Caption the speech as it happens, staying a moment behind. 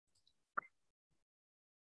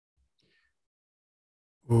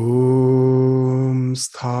ॐ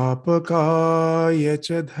स्थापकाय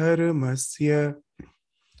च धर्मस्य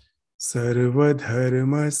सर्वधर्मस्वरूपिणे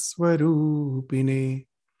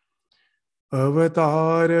अवतारवरिष्ठाय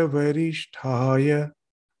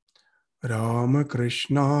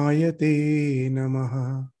रामकृष्णाय ते नमः।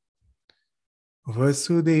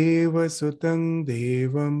 वसुदेवसुतं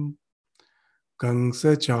देवं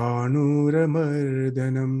कंसचाणूरमर्दनं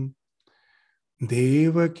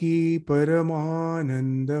देवकी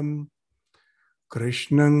परमानन्दं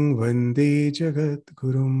कृष्णं वन्दे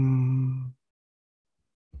जगद्गुरुम्।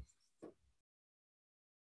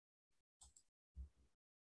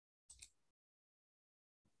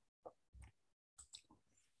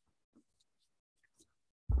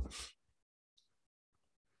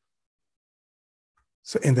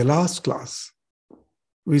 So in the last class,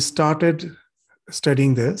 we started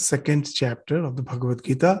studying the second chapter of the Bhagavad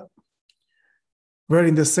Gita, where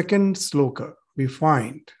in the second sloka, we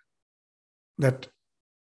find that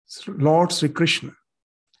Lord Sri Krishna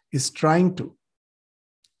is trying to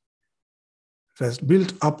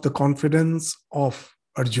build up the confidence of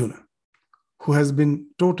Arjuna, who has been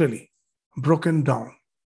totally broken down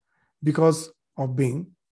because of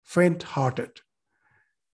being faint-hearted.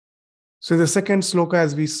 So in the second sloka,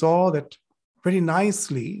 as we saw that very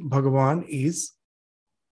nicely, Bhagavan is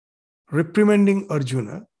reprimanding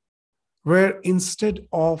Arjuna, where instead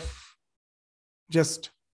of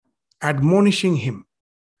just admonishing him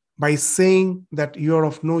by saying that you are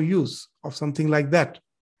of no use, or something like that,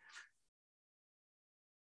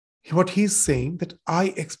 what he's saying that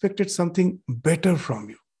I expected something better from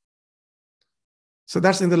you. So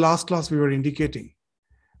that's in the last class we were indicating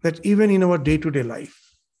that even in our day-to-day life,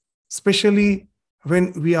 especially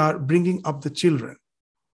when we are bringing up the children,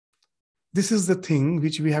 this is the thing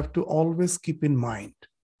which we have to always keep in mind,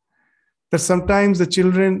 that sometimes the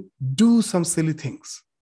children do some silly things.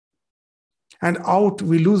 And out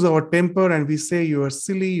we lose our temper and we say, you are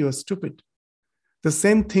silly, you are stupid. The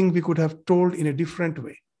same thing we could have told in a different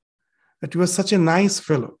way, that you are such a nice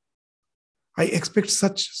fellow. I expect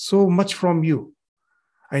so much from you.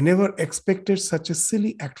 I never expected such a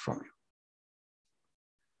silly act from you.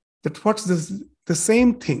 That what's the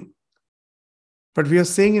same thing, but we are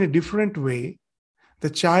saying in a different way, the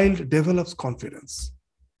child develops confidence.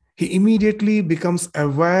 He immediately becomes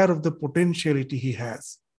aware of the potentiality he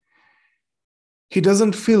has. He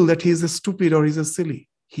doesn't feel that he is a stupid or he's a silly.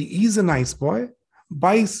 He is a nice boy,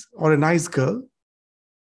 or a nice girl.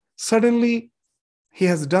 Suddenly, he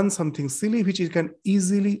has done something silly which he can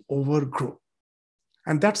easily overgrow.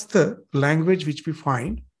 And that's the language which we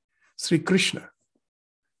find Sri Krishna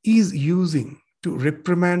is using to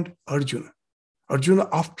reprimand Arjuna. Arjuna,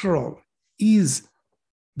 after all, is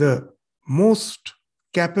the most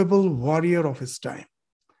capable warrior of his time.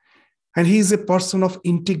 And he is a person of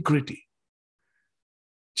integrity.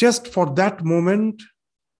 Just for that moment,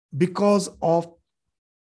 because of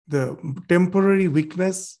the temporary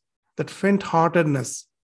weakness, that faint-heartedness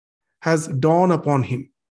has dawned upon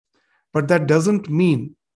him. But that doesn't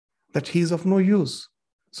mean that he is of no use.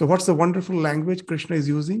 So what's the wonderful language Krishna is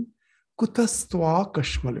using? Kutastva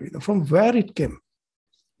kashmalavida. From where it came?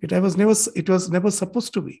 It was never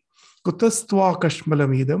supposed to be. Kutastva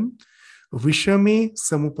kashmalamidam vishame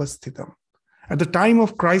samupasthitam. At the time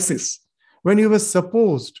of crisis, when you were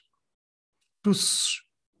supposed to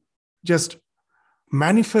just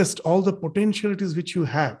manifest all the potentialities which you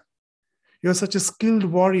have, you are such a skilled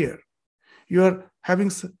warrior, you are having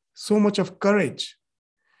so much of courage,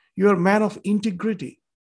 you are a man of integrity.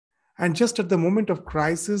 And just at the moment of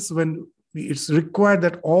crisis, when it's required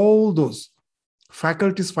that all those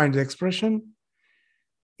faculties find expression,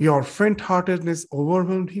 your faint-heartedness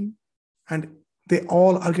overwhelmed him, and they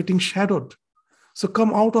all are getting shadowed. So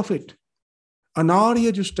come out of it.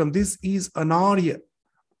 Anarya Justam, this is Anarya,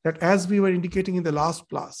 that as we were indicating in the last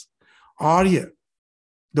class, Arya,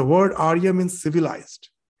 the word Arya means civilized.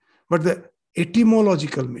 But the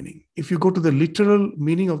etymological meaning, if you go to the literal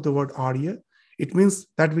meaning of the word Arya, it means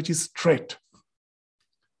that which is straight.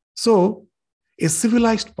 So a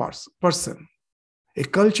civilized person, a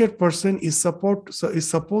cultured person is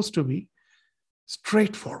supposed to be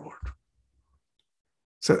straightforward.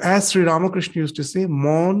 So as Sri Ramakrishna used to say,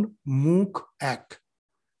 Mon, Mukh, Ak.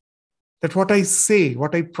 That what I say,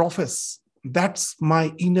 what I profess, that's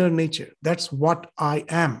my inner nature. That's what I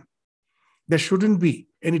am. There shouldn't be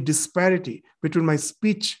any disparity between my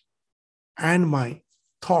speech and my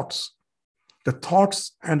thoughts. The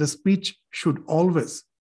thoughts and the speech should always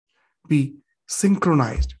be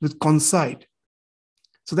synchronized with concise.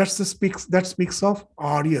 So that speaks of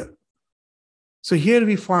Arya. So here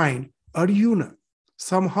we find Arjuna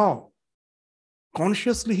somehow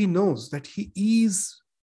Consciously, he knows that he is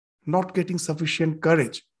not getting sufficient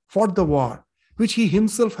courage for the war, which he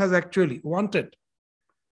himself has actually wanted.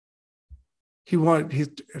 He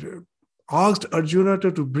asked Arjuna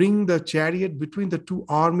to bring the chariot between the two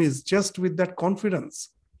armies just with that confidence.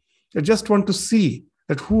 I just want to see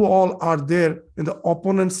that who all are there in the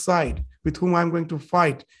opponent's side with whom I'm going to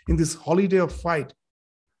fight in this holiday of fight,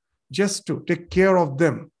 just to take care of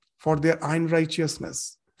them for their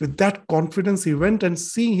unrighteousness. With that confidence, he went, and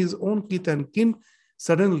seeing his own kith and kin,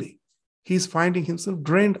 suddenly he is finding himself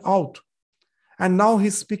drained out. And now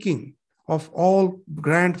he's speaking of all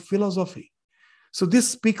grand philosophy. So this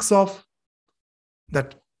speaks of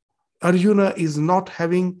that Arjuna is not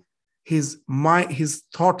having his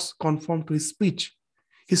thoughts conform to his speech.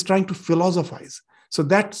 He's trying to philosophize. So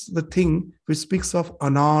that's the thing which speaks of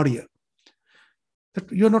anarya.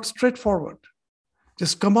 That you're not straightforward.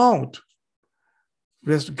 Just come out.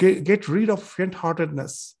 Just get rid of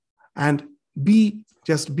faint-heartedness and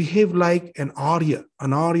behave like an arya,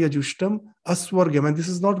 anarya jushtam aswargam. And this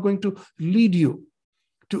is not going to lead you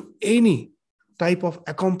to any type of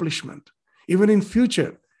accomplishment. Even in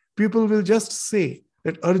future, people will just say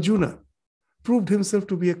that Arjuna proved himself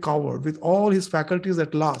to be a coward with all his faculties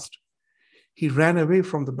at last. He ran away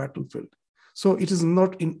from the battlefield. So it is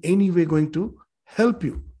not in any way going to help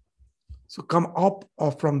you. So come up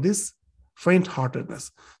from this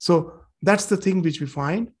faint-heartedness. So that's the thing which we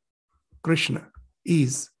find Krishna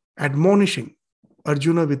is admonishing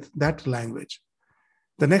Arjuna with that language.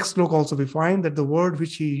 The next sloka also we find that the word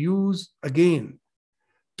which he used again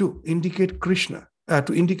to indicate Krishna,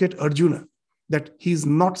 to indicate Arjuna, that he is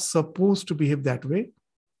not supposed to behave that way.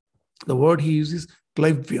 The word he uses,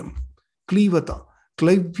 klaivyam, klivata,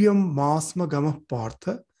 klaivyam masma gamah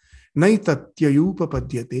partha, naitatyayupa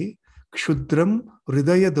padyate, kshudram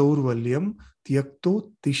hridaya daurvalyam,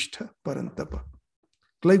 tyakto tishtha parantapa.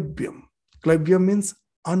 Klaivyam. Klaivyam means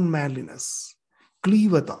unmanliness.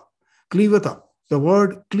 Klivata. Klivata. The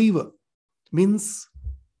word kliva means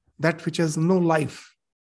that which has no life.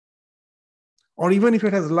 Or even if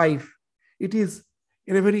it has life, it is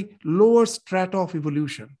in a very lower strata of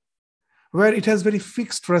evolution, where it has very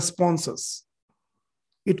fixed responses.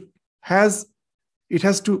 It has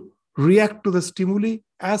to react to the stimuli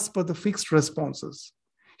as per the fixed responses.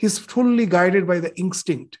 He's fully guided by the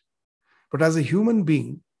instinct. But as a human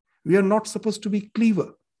being, we are not supposed to be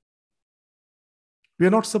clever. We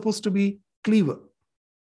are not supposed to be clever.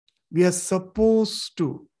 We are supposed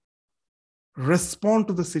to respond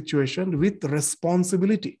to the situation with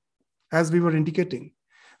responsibility, as we were indicating.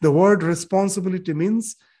 The word responsibility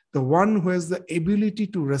means the one who has the ability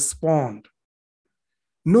to respond.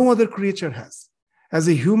 No other creature has. As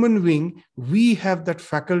a human being, we have that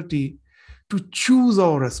faculty to choose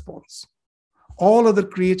our response. All other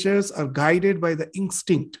creatures are guided by the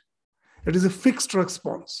instinct. It is a fixed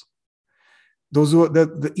response. Those who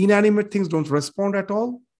the inanimate things don't respond at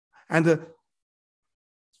all, and the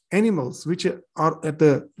animals which are at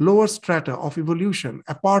the lower strata of evolution,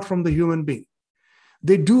 apart from the human being,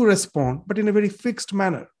 they do respond, but in a very fixed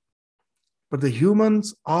manner. But the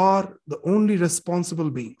humans are the only responsible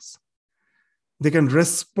beings. They can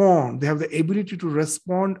respond. They have the ability to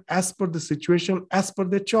respond as per the situation, as per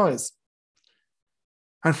their choice.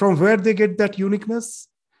 And from where they get that uniqueness?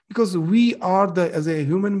 Because we are as a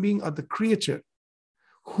human being, are the creature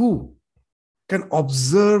who can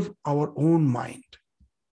observe our own mind.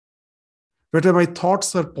 Whether my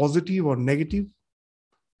thoughts are positive or negative,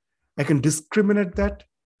 I can discriminate that.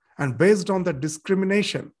 And based on that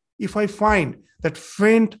discrimination, if I find that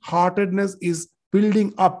faint-heartedness is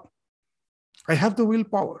building up, I have the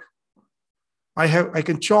willpower. I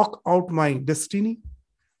can chalk out my destiny.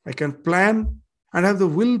 I can plan and have the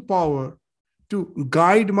willpower to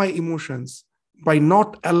guide my emotions by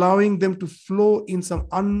not allowing them to flow in some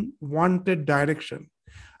unwanted direction.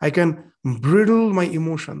 I can bridle my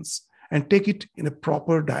emotions and take it in a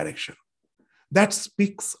proper direction. That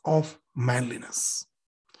speaks of manliness.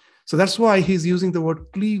 So that's why he's using the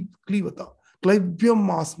word klivata, klaivyam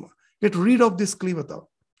masma. Get rid of this klivata.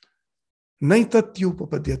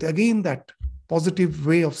 Naitatyupapadyate. Again, that positive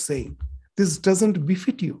way of saying, this doesn't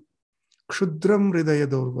befit you. Kshudram hridaya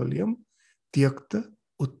daurvalyam tyakta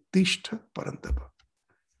uttishta parantapa.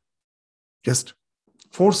 Just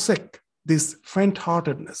forsake this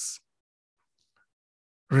faint-heartedness.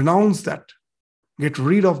 Renounce that. Get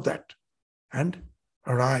rid of that. And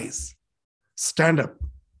arise. Stand up.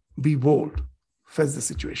 Be bold. Face the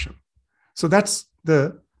situation. So that's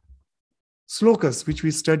the slokas which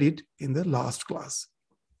we studied in the last class.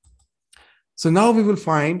 So now we will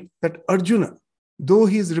find that Arjuna, though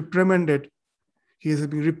he is reprimanded, he is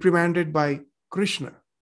being reprimanded by Krishna.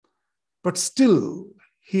 But still,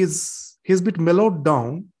 he's a bit mellowed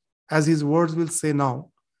down, as his words will say now,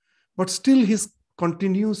 but still he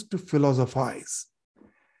continues to philosophize.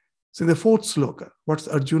 So in the fourth sloka, what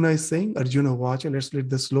Arjuna is saying, Arjuna Vacha, let's read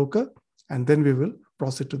the sloka, and then we will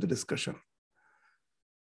proceed to the discussion.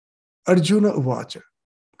 Arjuna Vacha,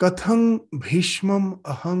 Kathang Bhishmam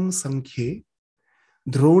Ahang Sankhye,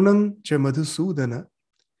 Dronang Cha Madhusudana,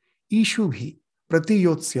 Ishubhi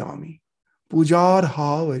Pratiyotsyami, Pujar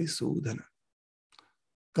Havari Sudana.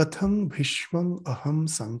 Kathang Bhishmam Aham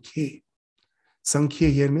Sankhye.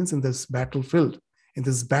 Sankhye here means in this battlefield, in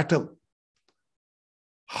this battle.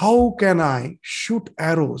 How can I shoot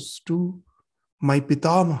arrows to my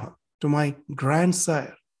Pitamaha, to my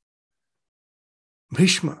grandsire,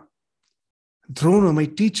 Bhishma, Drona, my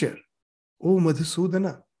teacher, O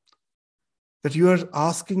Madhusudana, that you are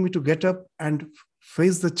asking me to get up and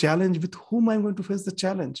face the challenge? With whom I'm going to face the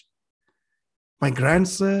challenge? My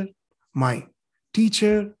grandsire, my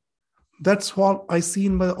teacher, that's what I see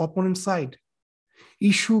in my opponent's side.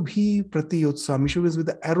 Ishubhi Pratiyotsam. Ishu is with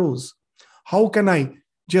the arrows. How can I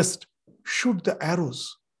just shoot the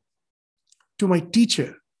arrows to my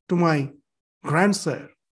teacher, to my grandsire,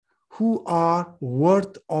 who are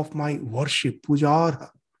worth of my worship? Pujarha.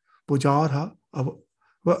 Pujarha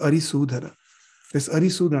Arisudhana. This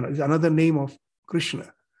Arisudhana is another name of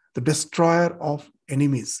Krishna, the destroyer of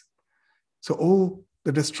enemies. So, oh,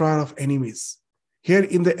 the destroyer of enemies. Here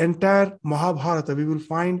in the entire Mahabharata, we will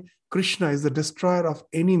find Krishna is the destroyer of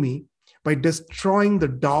enemy by destroying the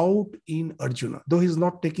doubt in Arjuna. Though he is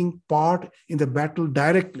not taking part in the battle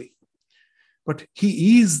directly, but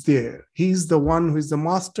he is there. He is the one who is the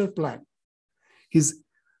master plan. He's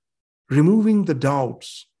removing the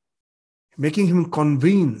doubts, making him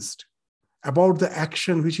convinced about the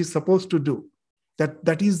action which he's supposed to do.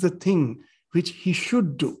 That is the thing which he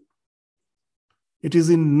should do. It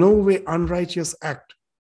is in no way unrighteous act.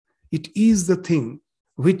 It is the thing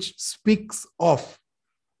which speaks of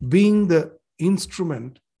being the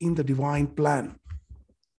instrument in the divine plan.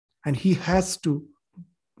 And he has to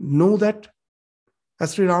know that,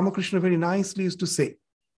 as Sri Ramakrishna very nicely used to say,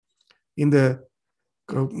 in the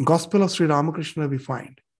Gospel of Sri Ramakrishna, we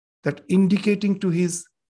find that indicating to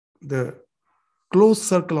the close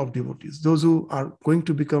circle of devotees, those who are going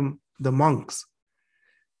to become the monks,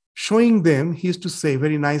 showing them, he used to say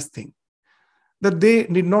very nice thing, that they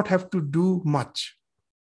need not have to do much.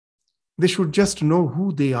 They should just know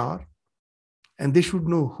who they are, and they should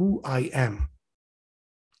know who I am.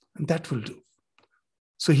 And that will do.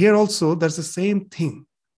 So here also, there's the same thing.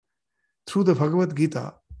 Through the Bhagavad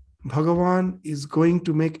Gita, Bhagavan is going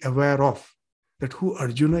to make aware of that who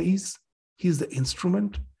Arjuna is, he is the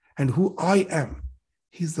instrument, and who I am,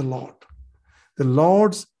 he is the Lord. The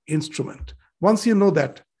Lord's instrument. Once you know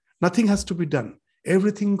that, nothing has to be done.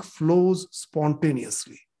 Everything flows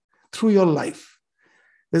spontaneously through your life.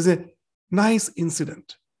 There's a nice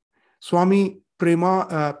incident. Swami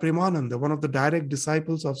Premananda, one of the direct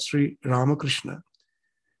disciples of Sri Ramakrishna,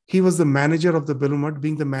 he was the manager of the Belur Math.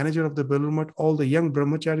 Being the manager of the Belur Math, all the young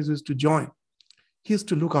brahmacharis used to join. He used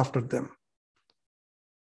to look after them.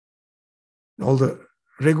 All the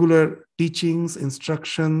regular teachings,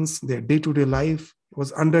 instructions, their day-to-day life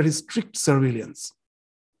was under his strict surveillance.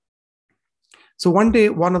 So one day,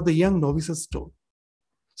 one of the young novices told,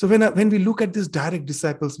 so when we look at these direct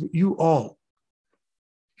disciples, you're all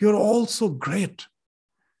so great.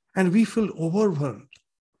 And we feel overwhelmed.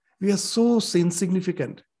 We are so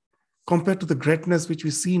insignificant compared to the greatness which we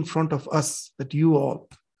see in front of us, that you all,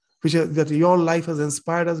 that your life has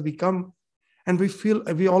inspired us become. And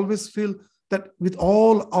we always feel that with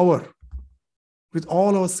all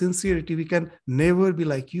our sincerity, we can never be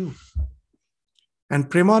like you. And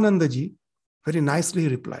Premanandaji very nicely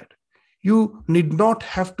replied, you need not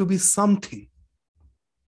have to be something.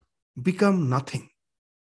 Become nothing.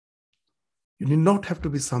 You need not have to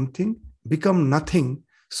be something. Become nothing,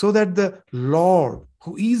 so that the Lord,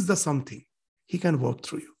 who is the something, he can work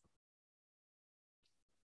through you.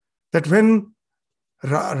 That when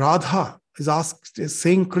Radha is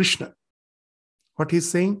saying Krishna, what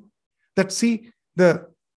he's saying, that see the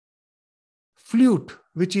flute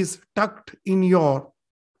which is tucked in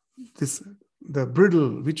the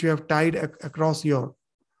bridle which you have tied across your,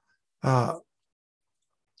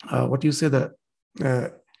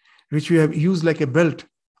 which you have used like a belt,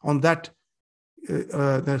 on that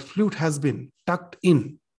the flute has been tucked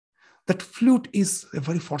in. That flute is a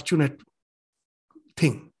very fortunate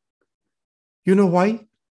thing. You know why?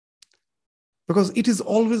 Because it is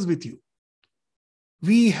always with you.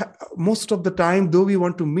 Most of the time, though we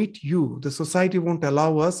want to meet you, the society won't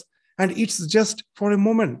allow us, And it's just for a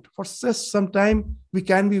moment, for just some time, we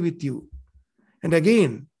can be with you. And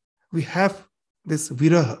again, we have this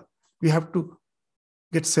viraha. We have to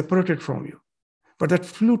get separated from you. But that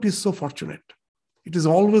flute is so fortunate. It is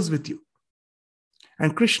always with you.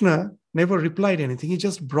 And Krishna never replied anything. He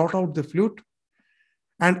just brought out the flute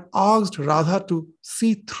and asked Radha to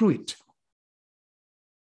see through it.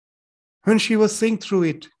 When she was seeing through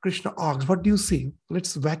it, Krishna asked, what do you see?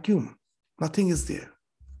 Let's vacuum. Nothing is there.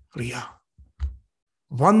 Riya.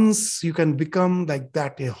 Once you can become like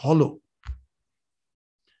that, a hollow,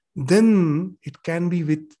 then it can be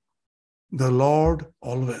with the Lord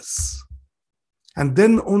always. And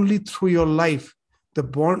then only through your life, the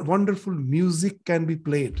wonderful music can be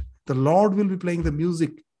played. The Lord will be playing the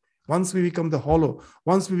music. Once we become the hollow,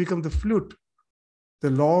 once we become the flute, the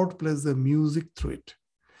Lord plays the music through it.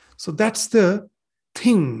 So that's the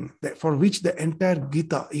thing that for which the entire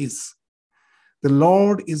Gita is. The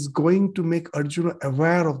Lord is going to make Arjuna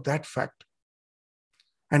aware of that fact.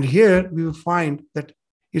 And here we will find that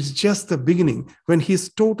it's just the beginning. When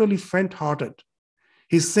he's totally faint-hearted,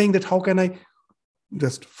 he's saying that how can I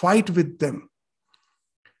just fight with them?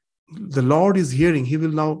 The Lord is hearing. He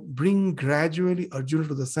will now bring gradually Arjuna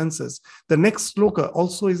to the senses. The next sloka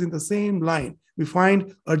also is in the same line. We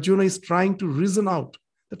find Arjuna is trying to reason out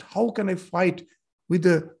that how can I fight with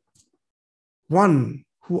the one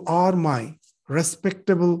who are my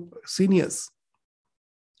respectable seniors?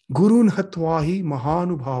 Gurun hatvahi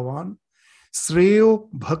mahanubhavan sreyo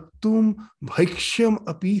bhaktum bhaiksham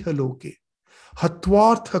apiha loke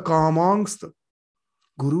hatvartha kamangst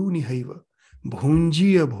guru nihaiva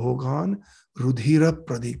bhunjiya bhogan rudhira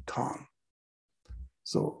pradigdhan.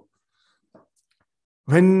 So,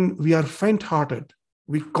 when we are faint-hearted,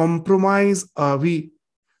 we compromise, we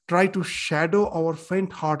try to shadow our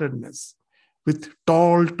faint-heartedness with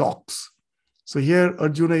tall talks. So here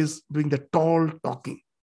Arjuna is doing the tall talking.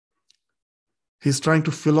 He's trying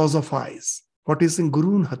to philosophize. What is in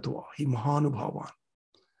Gurun Hatva? He Mahanubhavan.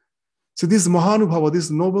 So these Mahanubhava, these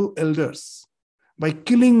noble elders, by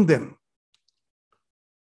killing them,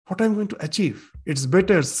 what I'm going to achieve? It's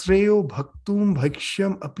better, Sreyo Bhaktum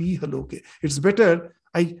Bhaiksham Apiha Loke. It's better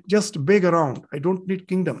I just beg around. I don't need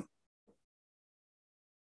kingdom.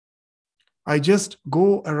 I just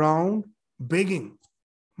go around begging.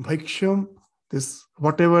 Bhaiksham, this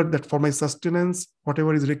whatever that for my sustenance,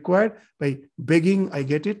 whatever is required, by begging, I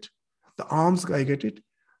get it. The alms, I get it.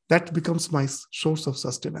 That becomes my source of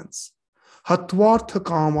sustenance. Hatvartha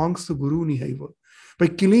kamangsa guru nihaiva. By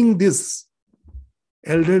killing these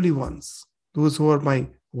elderly ones, those who are my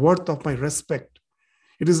worth of my respect,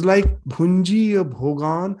 it is like bhunjiya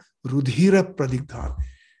bhogan rudhira pradigdhan.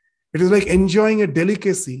 It is like enjoying a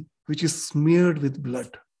delicacy which is smeared with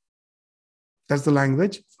blood. That's the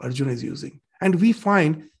language Arjuna is using. And we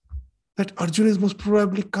find that Arjuna is most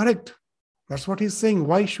probably correct. That's what he's saying.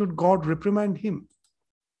 Why should God reprimand him?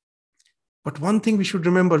 But one thing we should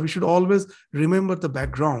remember, we should always remember the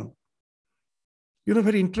background. You know,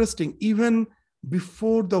 very interesting. Even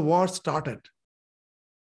before the war started,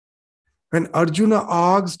 when Arjuna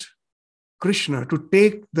asked Krishna to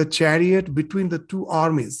take the chariot between the two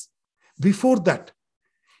armies, before that,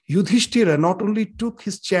 Yudhishthira not only took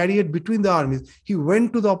his chariot between the armies, he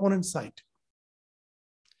went to the opponent's side.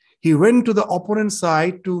 He went to the opponent's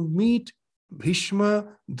side to meet Bhishma,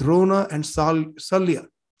 Drona, and Salya,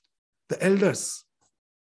 the elders,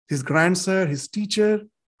 his grandsire, his teacher.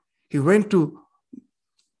 He went to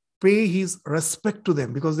pay his respect to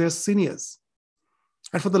them because they are seniors.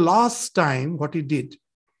 And for the last time, what he did,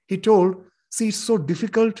 he told, see, it's so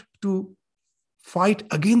difficult to fight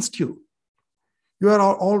against you. You are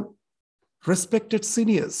all respected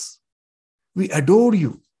seniors. We adore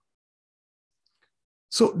you.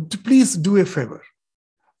 So please do a favor.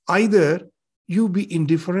 Either you be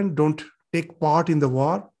indifferent, don't take part in the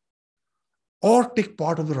war, or take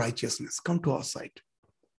part of the righteousness. Come to our side.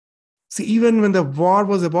 See, even when the war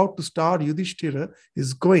was about to start, Yudhishthira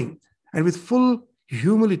is going, and with full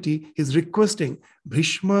humility, he's requesting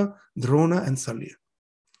Bhishma, Drona, and Salya.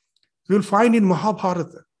 We will find in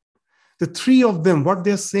Mahabharata, the three of them, what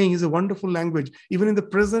they're saying is a wonderful language. Even in the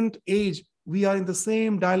present age, we are in the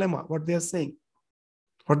same dilemma, what they're saying.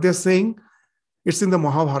 What they're saying, it's in the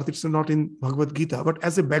Mahabharata, it's not in Bhagavad Gita, but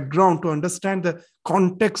as a background to understand the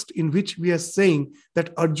context in which we are saying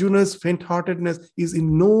that Arjuna's faint-heartedness is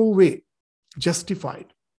in no way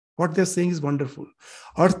justified. What they're saying is wonderful.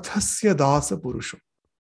 Arthasya dasa purusha.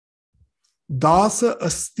 Dasa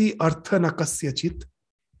asti artha nakasya chit.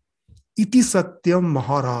 Iti satyam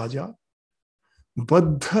maharaja.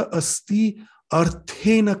 Baddha asti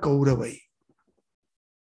arthena kauravai.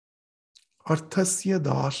 Arthasya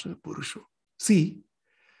dasha purusho. See,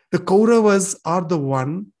 the Kauravas are the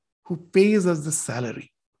one who pays us the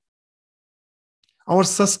salary. Our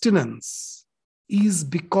sustenance is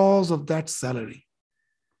because of that salary.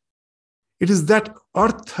 It is that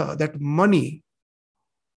artha, that money,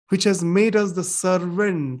 which has made us the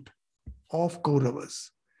servant of Kauravas.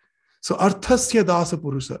 So arthasya dasa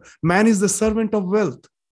purusha. Man is the servant of wealth.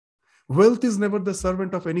 Wealth is never the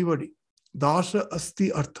servant of anybody. Dasha asti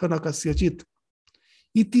arthana kasyachit.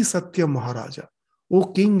 Iti satya maharaja. O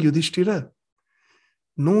King Yudhishthira,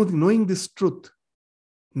 knowing this truth,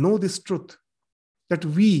 know this truth, that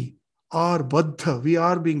we are baddha, we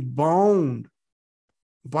are being bound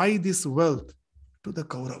by this wealth to the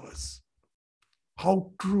Kauravas.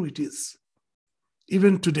 How true it is,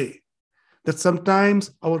 even today, that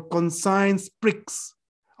sometimes our conscience pricks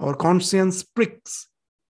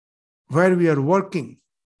where we are working.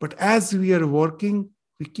 But as we are working,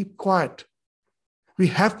 we keep quiet. We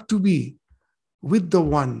have to be with the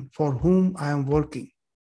one for whom I am working.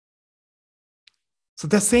 So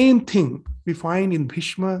the same thing we find in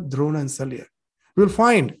Bhishma, Drona, and Salya. We will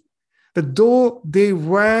find that though they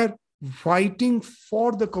were fighting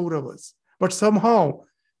for the Kauravas, but somehow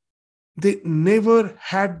they never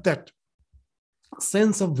had that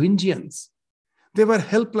sense of vengeance. They were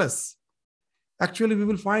helpless. Actually, we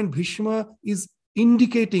will find Bhishma is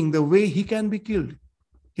indicating the way he can be killed.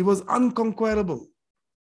 He was unconquerable.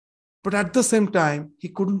 But at the same time, he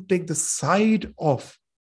couldn't take the side of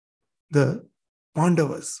the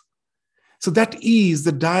Pandavas. So that is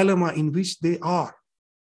the dilemma in which they are.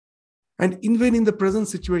 And even in the present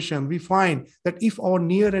situation, we find that if our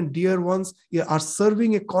near and dear ones are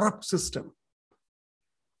serving a corrupt system,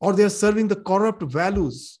 or they are serving the corrupt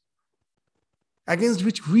values against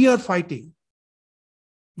which we are fighting,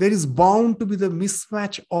 there is bound to be the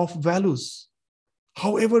mismatch of values.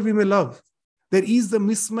 However we may love, there is the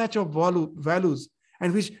mismatch of values,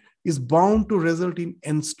 and which is bound to result in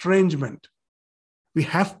estrangement. We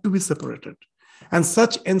have to be separated. And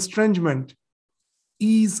such estrangement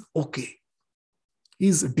is okay,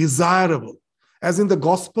 is desirable. As in the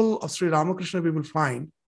Gospel of Sri Ramakrishna, we will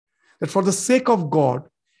find that for the sake of God,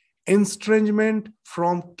 estrangement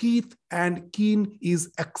from kith and kin is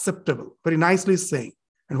acceptable. Very nicely saying.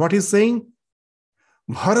 And what he's saying?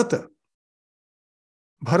 Bharata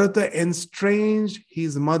estranged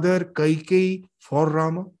his mother Kaikeyi for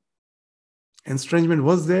Rama. Estrangement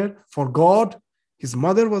was there for God. His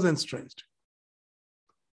mother was estranged.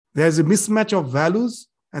 There is a mismatch of values,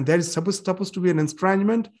 and there is supposed to be an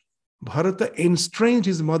estrangement. Bharata estranged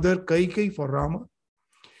his mother Kaikeyi for Rama.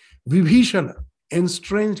 Vibhishana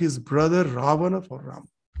estranged his brother Ravana for Rama.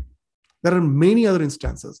 There are many other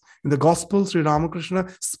instances. In the Gospel, Sri Ramakrishna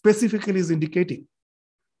specifically is indicating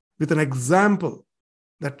with an example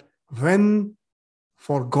that when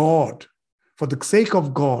for God, for the sake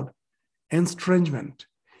of God, estrangement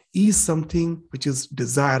is something which is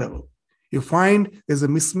desirable. You find there's a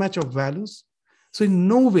mismatch of values. So in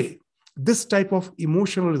no way, this type of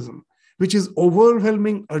emotionalism, which is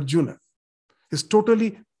overwhelming Arjuna, is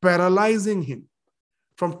totally paralyzing him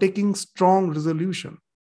from taking strong resolution,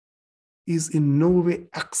 is in no way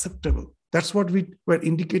acceptable. That's what we were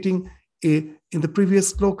indicating in the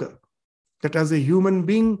previous sloka, that as a human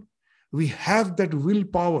being, we have that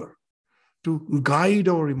willpower to guide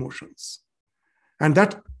our emotions. And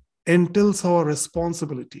that entails our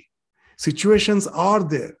responsibility. Situations are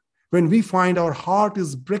there when we find our heart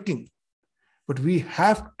is breaking, but we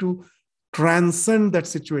have to transcend that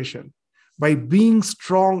situation by being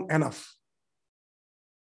strong enough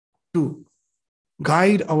to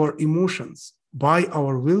guide our emotions by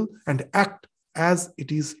our will and act as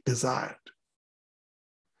it is desired.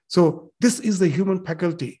 So this is the human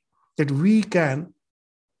faculty, that we can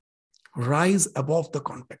rise above the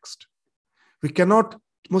context. We cannot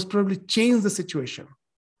most probably change the situation,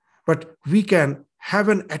 but we can have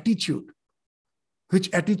an attitude,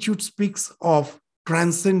 which attitude speaks of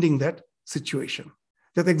transcending that situation.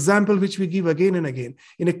 That example which we give again and again.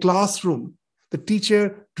 In a classroom, the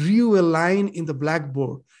teacher drew a line in the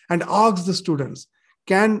blackboard and asked the students,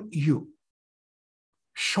 can you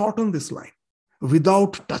shorten this line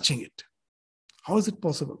without touching it? How is it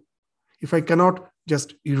possible? If I cannot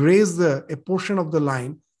just erase a portion of the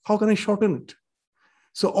line, how can I shorten it?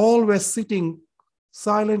 So all were sitting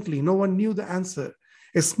silently. No one knew the answer.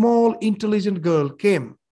 A small, intelligent girl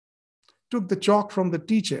came, took the chalk from the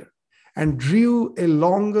teacher, and drew a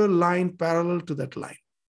longer line parallel to that line.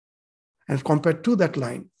 And compared to that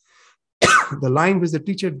line, the line which the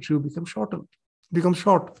teacher drew becomes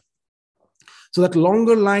short. So that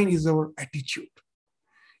longer line is our attitude,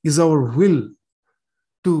 is our will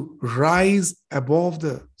to rise above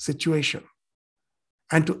the situation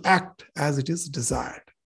and to act as it is desired.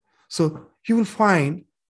 So you will find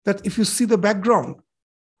that if you see the background,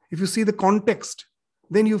 if you see the context,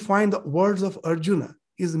 then you find the words of Arjuna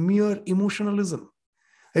is mere emotionalism.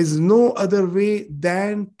 There is no other way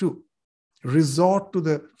than to resort to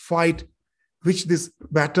the fight which this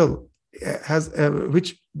battle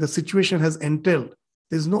which the situation has entailed.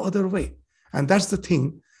 There is no other way. And that's the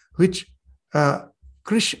thing which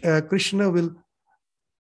Krishna will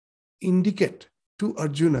indicate to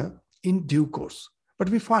Arjuna in due course. But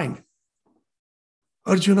we find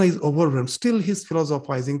Arjuna is overwhelmed. Still he's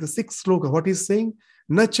philosophizing. The sixth sloka, what he's saying?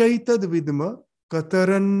 Na chaitad vidma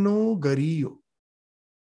kataranno gariyo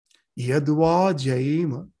yadva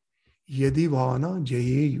jayema yadivana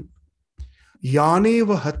jayeyu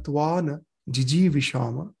yaneva hatvana jiji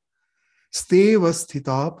vishama steva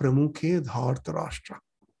sthita pramukhe dhartarashtra.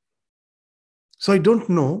 So I don't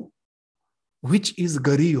know which is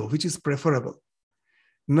gariyo, which is preferable.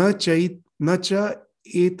 Na cha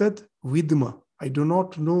etad vidma. I do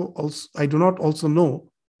not also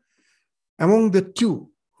know among the two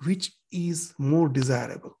which is more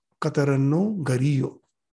desirable. Kataranno gariyo.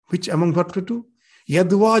 Which among what the two?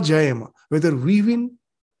 Yadva jayama. Whether we win,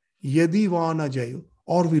 yadivana jayo,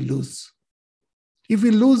 or we lose. If we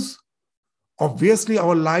lose, obviously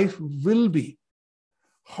our life will be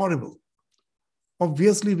horrible.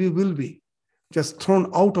 Obviously we will be just thrown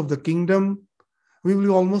out of the kingdom. We will be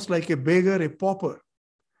almost like a beggar, a pauper.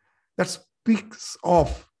 That speaks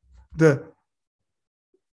of the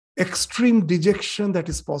extreme dejection that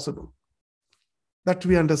is possible. That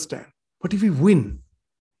we understand. But if we win,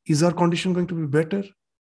 is our condition going to be better?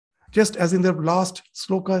 Just as in the last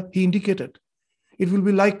sloka he indicated, it will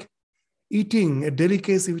be like eating a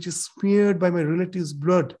delicacy which is smeared by my relative's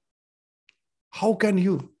blood. How can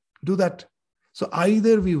you do that? So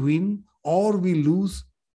either we win or we lose.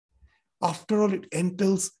 After all, it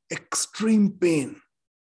entails extreme pain.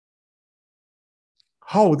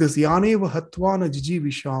 How this yaneva hatvana jiji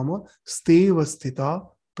vishama steva sthita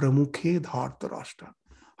pramukhe dhartarashtra.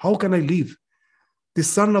 How can I leave? The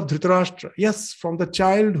son of Dhritarashtra, yes, from the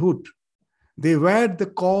childhood, they were the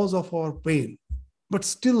cause of our pain, but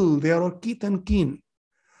still they are our kith and kin.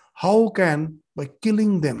 How can, by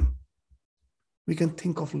killing them, we can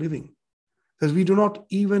think of living? Because we do not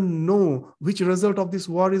even know which result of this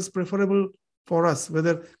war is preferable for us,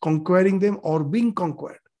 whether conquering them or being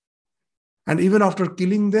conquered. And even after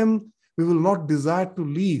killing them, we will not desire to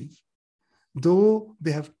leave, though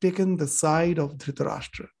they have taken the side of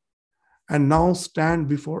Dhritarashtra and now stand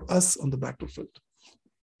before us on the battlefield.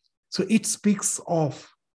 So it speaks of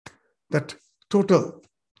that total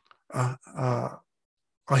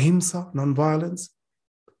ahimsa, non-violence,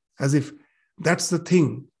 as if that's the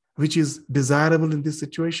thing which is desirable in this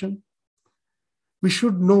situation. We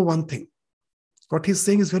should know one thing. What he's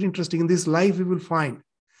saying is very interesting. In this life, we will find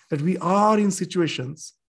that we are in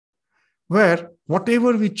situations where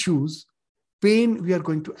whatever we choose, pain we are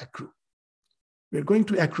going to accrue. We are going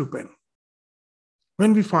to accrue pain.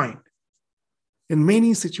 When we find, in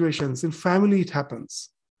many situations, in family it happens.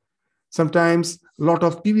 Sometimes a lot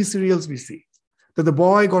of TV serials we see that the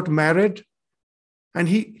boy got married and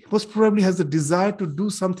he most probably has the desire to do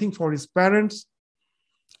something for his parents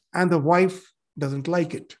and the wife doesn't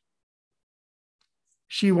like it.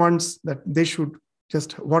 She wants that they should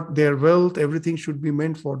just what their wealth, everything should be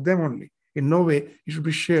meant for them only. In no way it should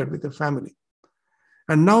be shared with the family.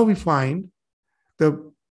 And now we find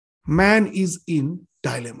the man is in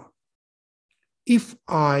dilemma. If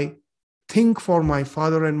I think for my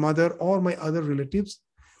father and mother or my other relatives,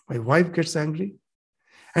 my wife gets angry.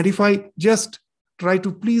 And if I just try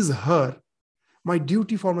to please her, my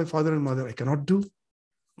duty for my father and mother I cannot do.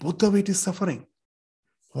 Both the way it is suffering.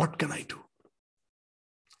 What can I do?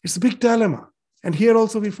 It's a big dilemma. And here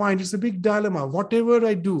also we find it's a big dilemma. Whatever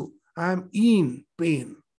I do, I am in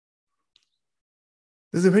pain.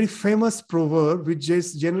 There's a very famous proverb which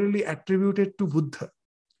is generally attributed to Buddha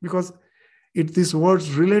because this word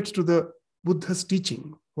relates to the Buddha's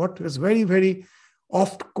teaching. What is very, very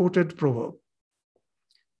oft-quoted proverb.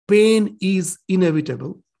 Pain is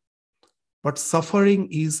inevitable, but suffering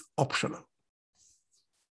is optional.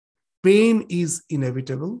 Pain is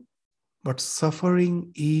inevitable, but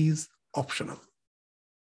suffering is optional.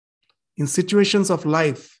 In situations of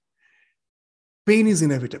life, pain is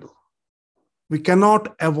inevitable. We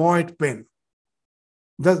cannot avoid pain.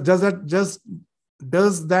 Does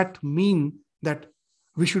that mean that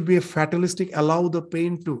we should be a fatalistic, allow the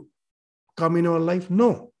pain to come in our life?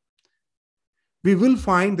 No. We will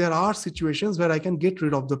find there are situations where I can get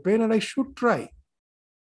rid of the pain and I should try.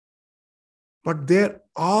 But there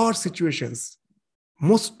are situations,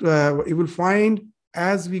 you will find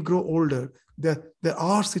as we grow older, there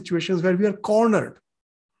are situations where we are cornered.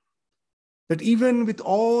 That even with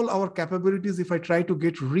all our capabilities, if I try to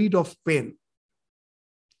get rid of pain,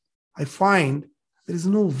 I find there is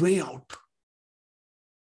no way out.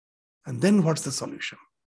 And then what's the solution?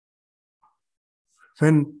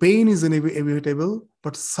 When pain is inevitable,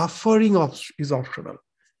 but suffering is optional.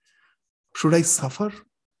 Should I suffer?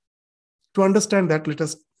 To understand that,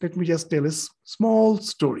 let me just tell a small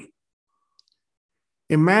story.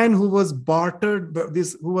 A man who was battered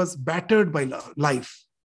by life.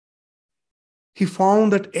 He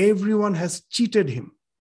found that everyone has cheated him,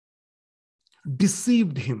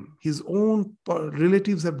 deceived him. His own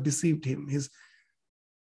relatives have deceived him. His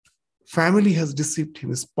family has deceived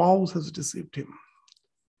him. His spouse has deceived him.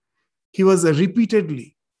 He was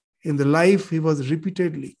repeatedly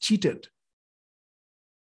cheated.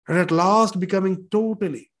 And at last, becoming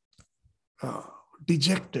totally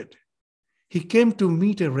dejected, he came to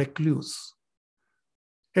meet a recluse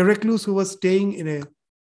who was staying in a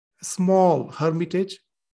small hermitage.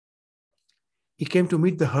 He came to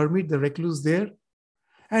meet the hermit, the recluse there,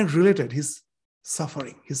 and related his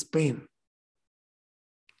suffering, his pain,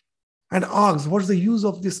 and asked, what's the use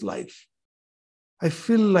of this life? I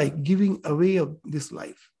feel like giving away of this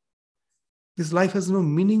life. This life has no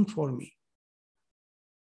meaning for me.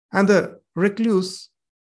 And the recluse,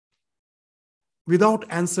 without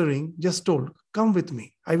answering, just told, come with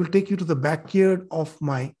me. I will take you to the backyard of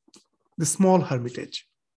the small hermitage.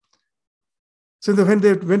 So when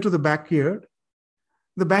they went to the backyard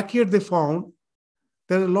they found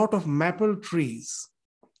there are a lot of maple trees,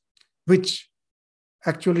 which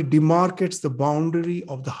actually demarcates the boundary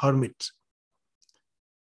of the hermit.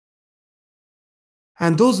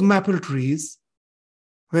 And those maple trees,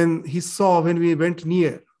 when we went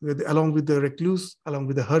near, along with the recluse, along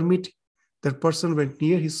with the hermit, that person went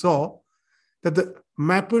near, he saw that the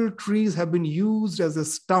maple trees have been used as a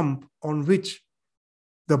stump on which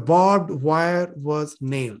the barbed wire was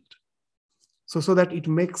nailed. So that it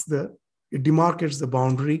demarcates the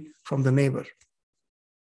boundary from the neighbor.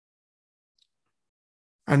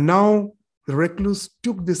 And now the recluse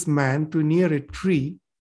took this man to near a tree.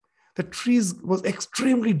 The tree was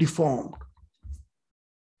extremely deformed.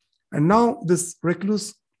 And now this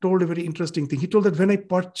recluse told a very interesting thing. He told that when I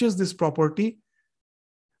purchased this property,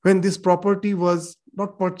 when this property was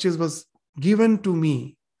not purchased, was given to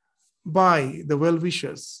me by the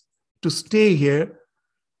well-wishers to stay here,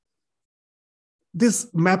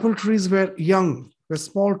 these maple trees were young, were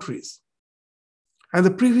small trees. And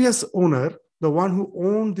the previous owner, the one who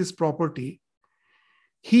owned this property,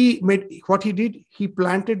 he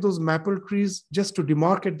planted those maple trees just to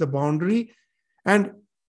demarcate the boundary, and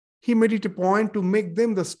he made it a point to make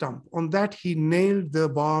them the stump. On that, he nailed the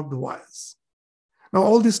barbed wires. Now,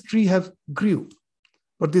 all these trees have grew,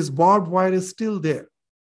 but this barbed wire is still there.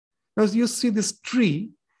 Now, as you see, this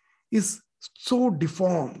tree is so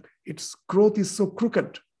deformed. Its growth is so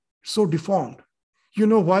crooked, so deformed. You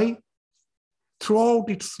know why? Throughout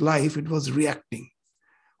its life, it was reacting.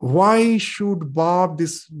 Why should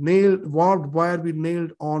this barbed wire be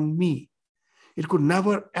nailed on me? It could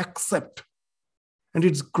never accept. And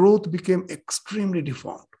its growth became extremely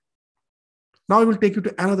deformed. Now I will take you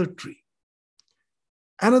to another tree.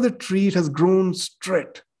 Another tree, it has grown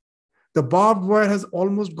straight. The barbed wire has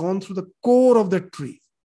almost gone through the core of the tree.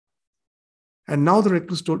 And now the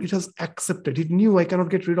recluse told, it has accepted. It knew I cannot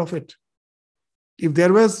get rid of it. If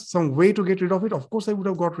there was some way to get rid of it, of course I would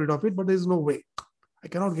have got rid of it, but there is no way. I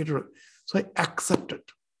cannot get rid of it. So I accepted.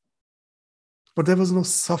 But there was no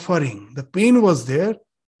suffering. The pain was there.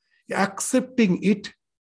 Accepting it,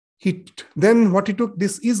 then what he took,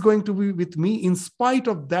 this is going to be with me. In spite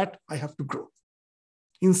of that, I have to grow.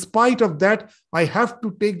 In spite of that, I have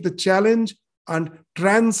to take the challenge and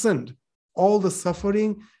transcend all the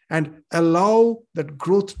suffering and allow that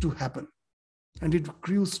growth to happen. And it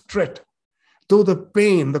grew straight. Though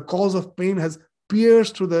the cause of pain has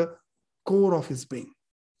pierced through the core of his being.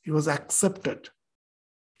 It was accepted.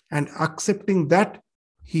 And accepting that,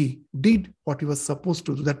 he did what he was supposed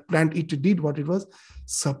to do. That plant, it did what it was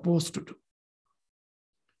supposed to do.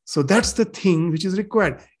 So that's the thing which is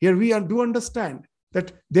required. Here we do understand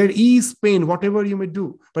that there is pain, whatever you may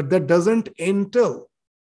do, but that doesn't entail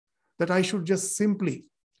that I should just simply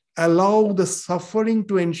allow the suffering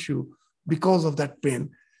to ensue because of that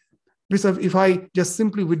pain. Because if I just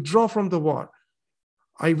simply withdraw from the war,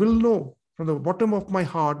 I will know from the bottom of my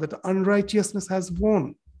heart that unrighteousness has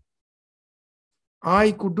won.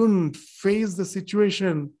 I couldn't face the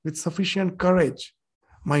situation with sufficient courage.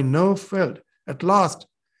 My nerve failed. At last,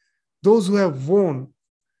 Those who have won,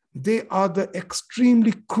 they are the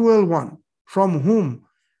extremely cruel one, from whom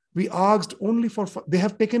we asked only for, they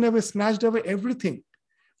have taken away, snatched away everything.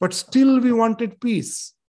 But still we wanted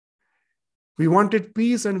peace. We wanted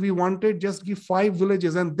peace, and we wanted just give 5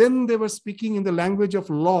 villages. And then they were speaking in the language of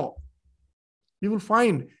law. You will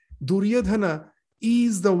find Duryodhana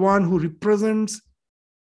is the one who represents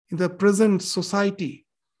in the present society,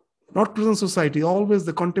 not present society, always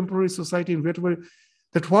the contemporary society, in whatever,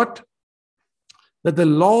 that what? That the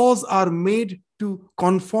laws are made to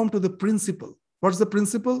conform to the principle. What's the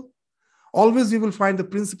principle? Always you will find the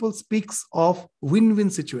principle speaks of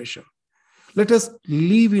win-win situation. Let us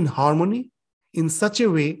live in harmony in such a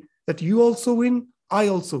way that you also win, I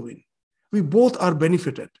also win. We both are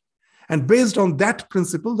benefited. And based on that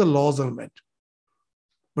principle, the laws are met.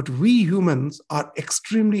 But we humans are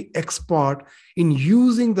extremely expert in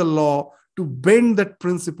using the law to bend that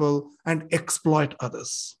principle and exploit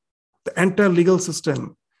others. The entire legal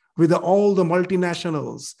system, with all the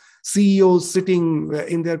multinationals, CEOs sitting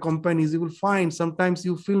in their companies, you will find sometimes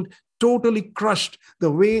you feel totally crushed the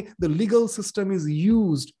way the legal system is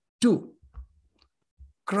used to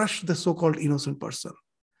crush the so-called innocent person.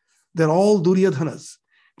 They're all Duryodhanas.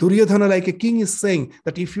 Duryodhana, like a king, is saying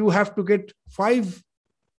that if you have to get 5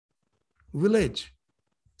 village,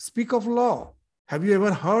 speak of law. Have you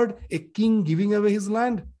ever heard a king giving away his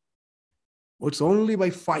land? It's only by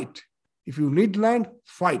fight. If you need land,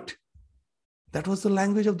 fight. That was the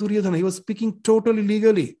language of Duryodhana. He was speaking totally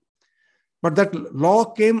legally. But that law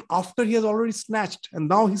came after he has already snatched. And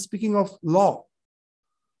now he's speaking of law.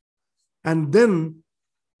 And then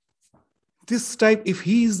this type, if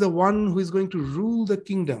he is the one who is going to rule the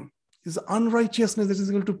kingdom, is unrighteousness that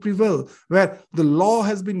is going to prevail, where the law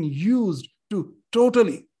has been used to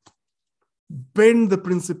totally bend the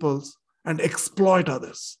principles and exploit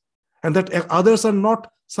others. And that others are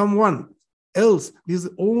not someone else, his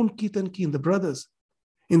own kith and kin, the brothers.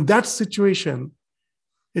 In that situation,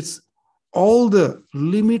 it's all the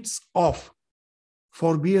limits of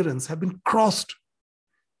forbearance have been crossed.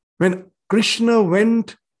 When Krishna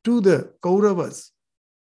went to the Kauravas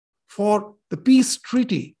for the peace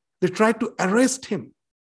treaty, they tried to arrest him.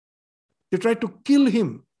 They tried to kill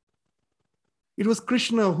him. It was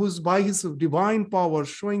Krishna who's by his divine power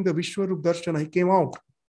showing the Vishwarup Darshana, he came out.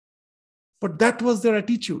 But that was their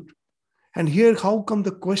attitude. And here, how come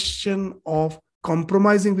the question of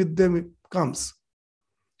compromising with them comes?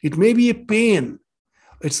 It may be a pain.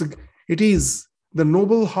 It is the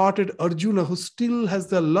noble-hearted Arjuna who still has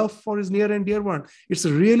the love for his near and dear one. It's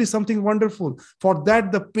really something wonderful. For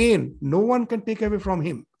that, the pain, no one can take away from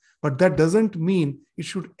him. But that doesn't mean it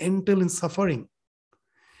should entail in suffering.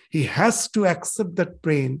 He has to accept that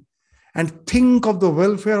pain and think of the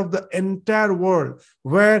welfare of the entire world,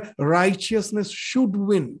 where righteousness should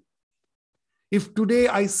win. If today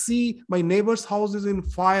I see my neighbor's house is in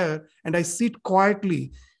fire and I sit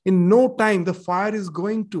quietly, in no time the fire is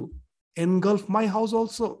going to engulf my house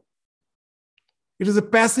also. It is a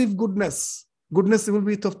passive goodness. Goodness will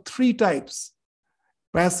be of 3 types.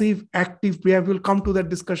 Passive, active. We will come to that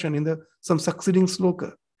discussion in some succeeding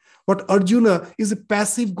sloka. But Arjuna is a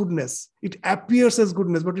passive goodness. It appears as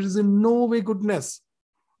goodness, but it is in no way goodness.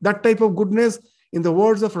 That type of goodness, in the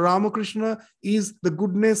words of Ramakrishna, is the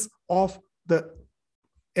goodness of the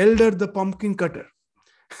elder, the pumpkin cutter.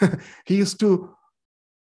 He used to,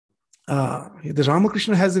 the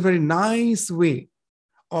Ramakrishna has a very nice way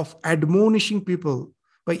of admonishing people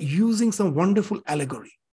by using some wonderful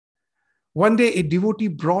allegory. One day, a devotee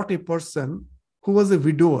brought a person who was a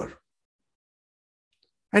widower,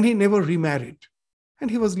 and he never remarried. And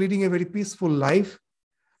he was leading a very peaceful life,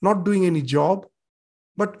 not doing any job,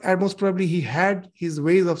 but most probably he had his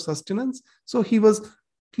ways of sustenance. So he was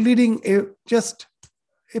leading just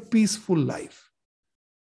a peaceful life.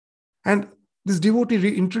 And this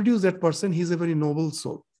devotee introduced that person. He's a very noble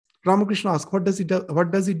soul. Ramakrishna asked, what does he do?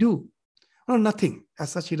 What does he do? Oh, nothing.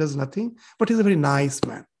 As such, he does nothing, but he's a very nice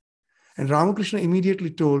man. And Ramakrishna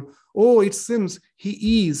immediately told, oh, it seems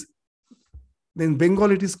he is, in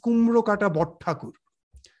Bengal it is Kumro Kata Bot Thakur.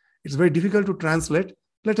 It's very difficult to translate.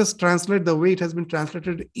 Let us translate the way it has been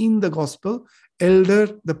translated in the gospel,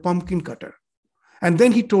 elder, the pumpkin cutter. And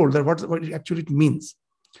then he told that what actually it means.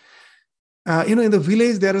 In the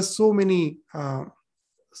village, there are so many,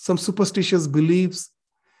 some superstitious beliefs.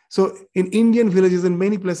 So in Indian villages, in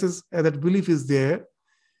many places, that belief is there.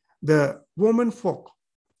 The women folk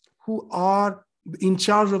who are in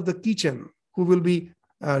charge of the kitchen, who will be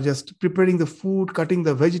just preparing the food, cutting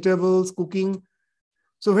the vegetables, cooking.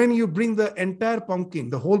 So when you bring the entire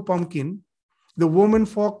pumpkin, the whole pumpkin, the women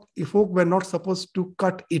folk were not supposed to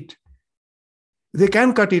cut it. They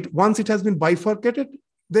can cut it. Once it has been bifurcated,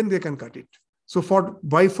 then they can cut it. So for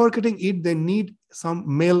bifurcating it, they need some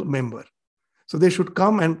male member. So they should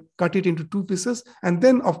come and cut it into two pieces. And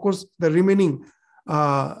then, of course, the remaining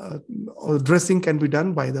dressing can be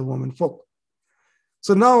done by the woman folk.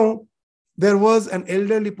 So now there was an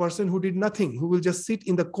elderly person who did nothing, who will just sit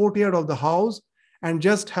in the courtyard of the house and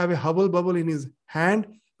just have a hubble bubble in his hand,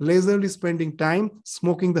 leisurely spending time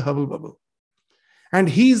smoking the hubble bubble. And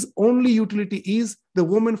his only utility is the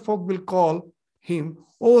woman folk will call him,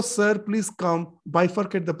 "Oh, sir, please come,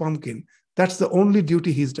 bifurcate the pumpkin." That's the only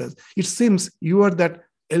duty he does. It seems you are that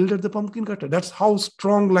elder, the pumpkin cutter. That's how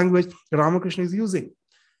strong language Ramakrishna is using.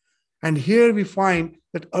 And here we find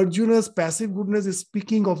that Arjuna's passive goodness is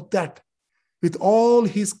speaking of that. With all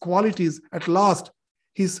his qualities, at last,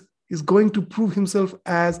 he's going to prove himself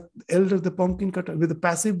as the elder, the pumpkin cutter, with the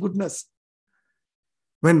passive goodness.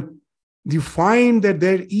 When you find that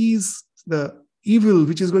there is the evil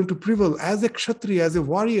which is going to prevail, as a Kshatriya, as a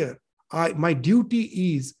warrior, my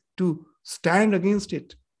duty is to stand against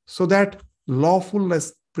it so that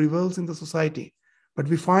lawfulness prevails in the society. But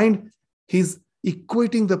we find he's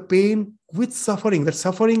equating the pain with suffering. That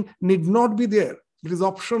suffering need not be there. It is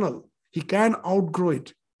optional. He can outgrow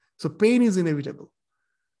it. So pain is inevitable.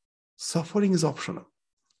 Suffering is optional.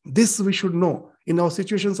 This we should know in our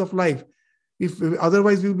situations of life.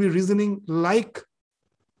 Otherwise, we'll be reasoning like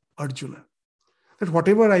Arjuna. That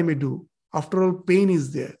whatever I may do, after all, pain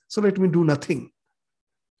is there. So let me do nothing.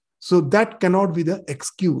 So that cannot be the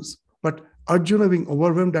excuse. But Arjuna being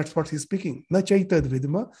overwhelmed, that's what he's speaking. Na chaitad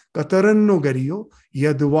vidma kataranno gariyo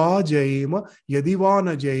yadva jayema yadiva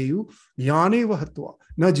na jayu yane vahatva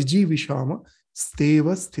na jiji vishama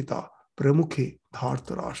steva sthita pramukhe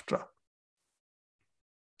dhartarashtra.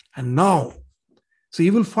 And now, so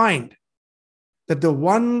you will find that the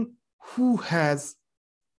one who has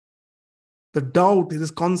the doubt,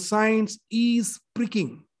 his conscience is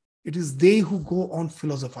pricking. It is they who go on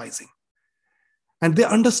philosophizing. And they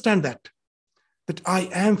understand that I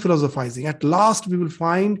am philosophizing. At last we will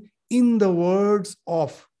find in the words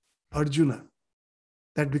of Arjuna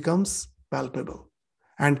that becomes palpable.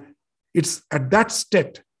 And it's at that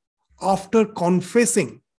state, after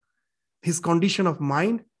confessing his condition of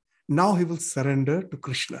mind, now he will surrender to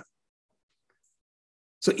Krishna.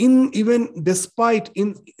 So despite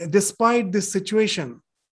this situation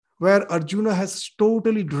where Arjuna has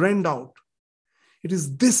totally drained out, it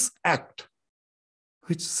is this act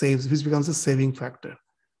which becomes a saving factor.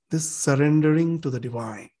 This surrendering to the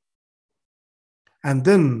divine. And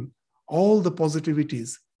then all the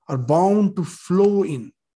positivities are bound to flow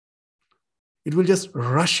in. It will just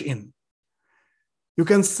rush in. You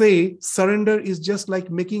can say surrender is just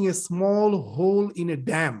like making a small hole in a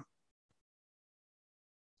dam.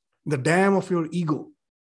 The dam of your ego.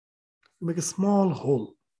 You make a small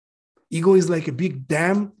hole. Ego is like a big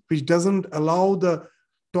dam which doesn't allow the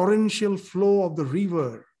torrential flow of the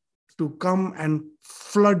river to come and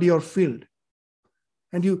flood your field.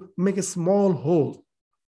 And you make a small hole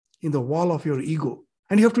in the wall of your ego.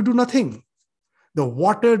 And you have to do nothing. The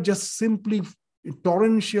water just simply,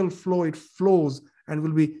 torrential flow, it flows and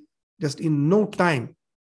will be just in no time,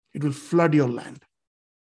 it will flood your land.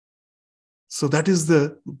 So that is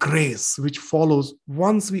the grace which follows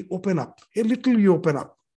once we open up. A little you open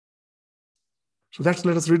up. So let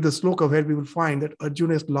us read the sloka where we will find that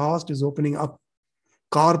Arjuna at last is opening up.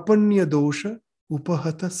 Karpanya dosha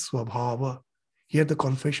upahata swabhava. Here the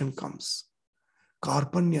confession comes.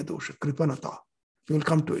 Karpanya dosha, kripanata. We will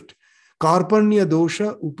come to it. Karpanya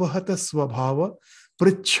dosha upahata swabhava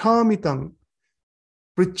prichhamitang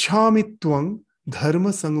prichhamitwang dharma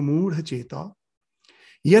sangmudha cheta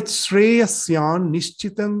yat shreyasyan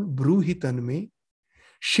nishchitang bruhitan me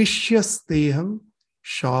shishyasteham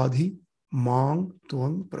shadhi mang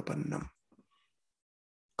tuang prapannam.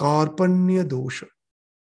 Karpanya dosha.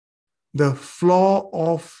 The flaw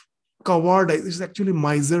of cowardice. This is actually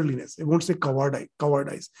miserliness. I won't say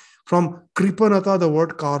cowardice. From kripanata, the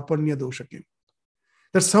word karpanya dosha came.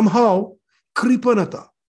 That somehow kripanata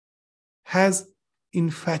has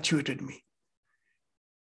infatuated me.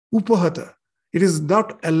 Upahata. It is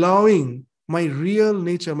not allowing my real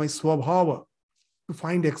nature, my swabhava, to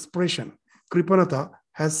find expression. Kripanata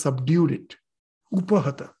has subdued it.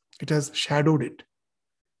 Upahata. It has shadowed it.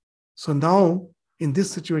 So now, in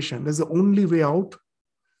this situation, there's the only way out.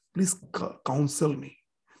 Please counsel me.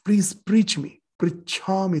 Please preach me.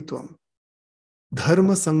 Prichhamitvam.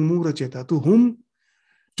 Dharma sangmura cheta. To whom?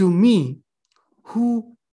 To me,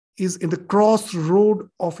 who is in the crossroad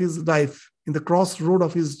of his life, in the crossroad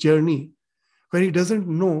of his journey, where he doesn't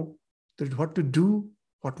know that what to do,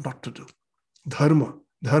 what not to do. Dharma.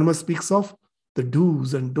 Dharma speaks of the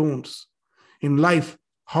do's and don'ts in life,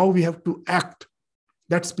 how we have to act.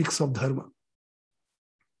 That speaks of dharma.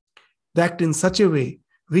 They act in such a way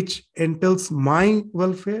which entails my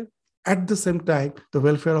welfare, at the same time, the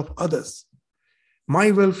welfare of others.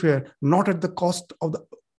 My welfare, not at the cost of the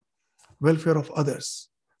welfare of others.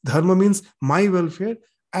 Dharma means my welfare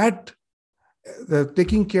at the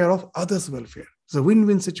taking care of others' welfare. It's a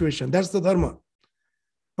win-win situation. That's the dharma.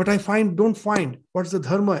 But I don't find what's the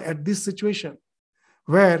dharma at this situation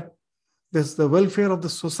where the welfare of the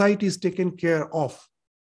society is taken care of,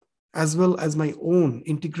 as well as my own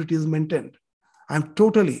integrity is maintained. I'm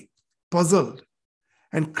totally puzzled.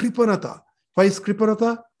 And kripanata. Why is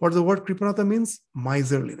kripanata? What the word kripanata means?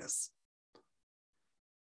 Miserliness.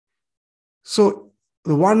 So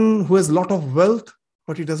the one who has a lot of wealth,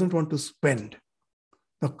 but he doesn't want to spend.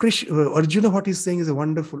 Now Arjuna, what he's saying is a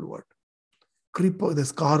wonderful word. Kripa,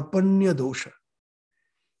 this karpanya dosha.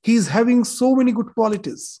 He is having so many good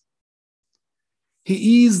qualities.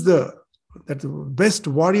 He is the best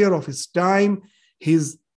warrior of his time.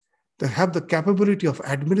 They have the capability of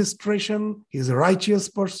administration. He is a righteous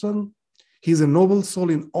person. He is a noble soul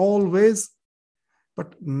in all ways.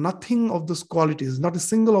 But nothing of those qualities, not a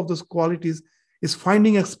single of those qualities is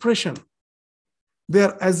finding expression. They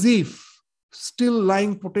are as if still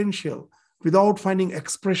lying potential without finding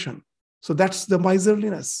expression. So that's the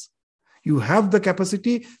miserliness. You have the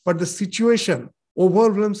capacity, but the situation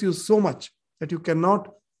overwhelms you so much that you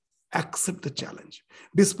cannot accept the challenge.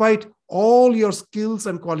 Despite all your skills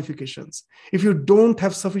and qualifications, if you don't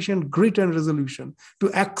have sufficient grit and resolution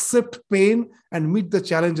to accept pain and meet the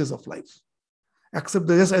challenges of life, just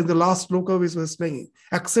as the last sloka we were saying,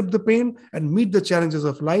 accept the pain and meet the challenges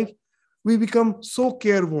of life, we become so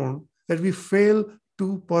careworn that we fail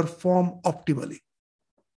to perform optimally.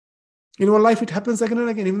 In our life, it happens again and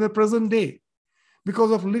again, even in the present day.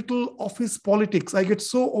 Because of little office politics, I get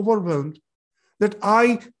so overwhelmed that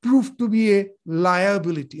I prove to be a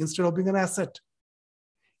liability instead of being an asset.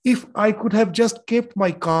 If I could have just kept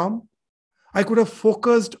my calm, I could have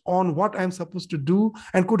focused on what I'm supposed to do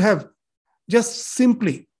and could have just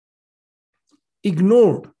simply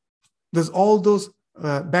ignored all those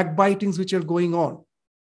backbitings which are going on.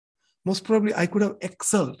 Most probably I could have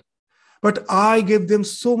excelled. But I gave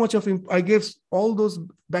all those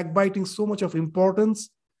backbiting so much of importance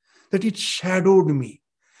that it shadowed me.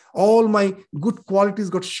 All my good qualities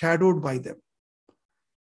got shadowed by them.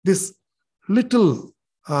 This little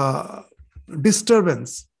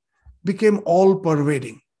disturbance became all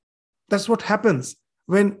pervading. That's what happens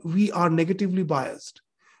when we are negatively biased.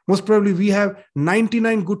 Most probably we have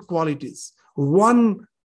 99 good qualities. One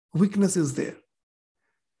weakness is there.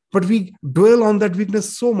 But we dwell on that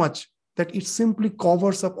weakness so much that it simply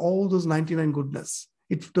covers up all those 99 goodness.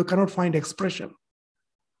 It cannot find expression.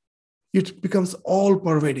 It becomes all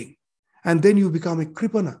pervading. And then you become a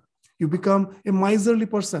kripana. You become a miserly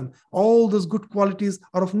person. All those good qualities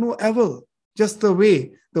are of no avail. Just the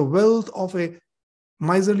way the wealth of a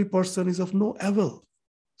miserly person is of no avail.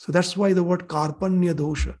 So that's why the word karpanya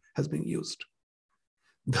dosha has been used.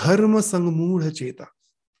 Dharma sangmudha cheta.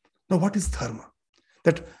 Now what is dharma?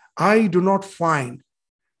 That I do not find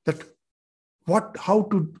that how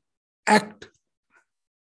to act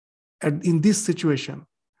in this situation,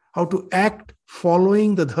 how to act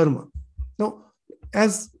following the dharma. Now,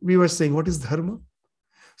 as we were saying, what is dharma?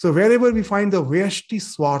 So wherever we find the vyashti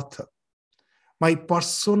swartha, my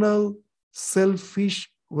personal selfish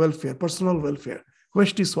welfare, personal welfare,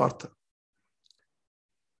 vyashti swartha,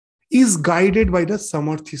 is guided by the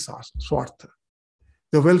samarthi swartha,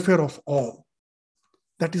 the welfare of all.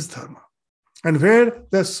 That is dharma. And where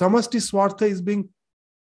the samasti swartha is being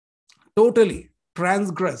totally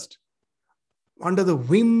transgressed under the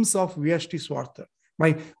whims of vyashti swartha,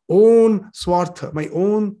 my own swartha, my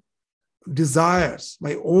own desires,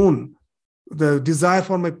 the desire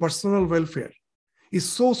for my personal welfare is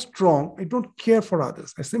so strong, I don't care for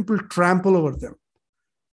others. I simply trample over them.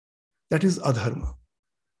 That is adharma.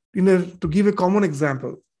 To give a common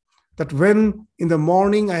example, that when in the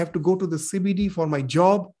morning I have to go to the CBD for my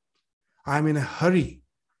job, I'm in a hurry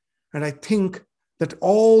and I think that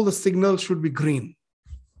all the signals should be green.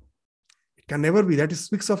 It can never be. That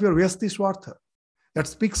speaks of your vyasti swartha. That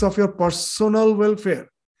speaks of your personal welfare.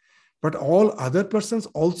 But all other persons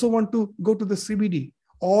also want to go to the CBD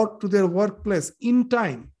or to their workplace in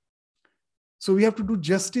time. So we have to do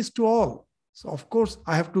justice to all. So of course,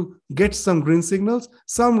 I have to get some green signals,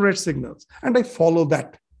 some red signals, and I follow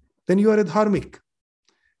that. Then you are a dharmic.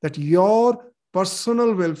 That your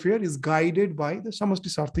personal welfare is guided by the samasti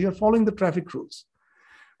swartha. You are following the traffic rules.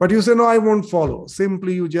 But you say, no, I won't follow.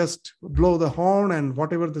 Simply you just blow the horn and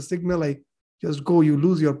whatever the signal I Just go, you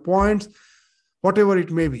lose your points, whatever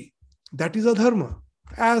it may be. That is adharma.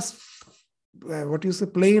 As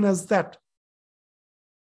plain as that.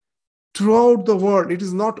 Throughout the world, it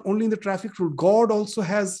is not only in the traffic rule. God also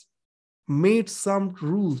has made some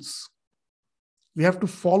rules. We have to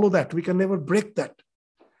follow that. We can never break that.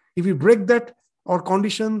 If we break that, our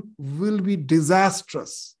condition will be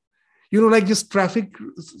disastrous. Like this traffic,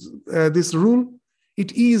 this rule,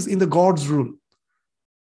 it is in the God's rule.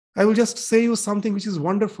 I will just say you something which is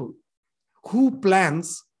wonderful. Who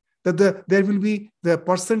plans that there will be the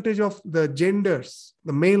percentage of the genders,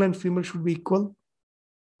 the male and female should be equal?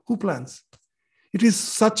 Who plans? It is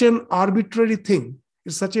such an arbitrary thing.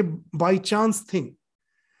 It's such a by chance thing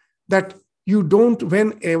that you don't,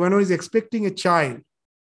 when one is expecting a child,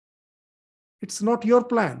 it's not your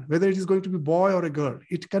plan whether it is going to be a boy or a girl.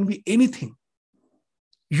 It can be anything.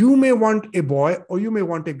 You may want a boy or you may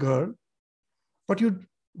want a girl, but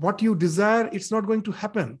what you desire, it's not going to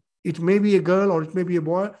happen. It may be a girl or it may be a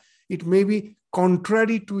boy. It may be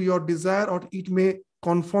contrary to your desire or it may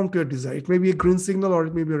conform to your desire. It may be a green signal or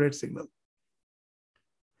it may be a red signal.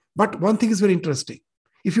 But one thing is very interesting.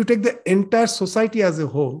 If you take the entire society as a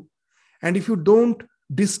whole, and if you don't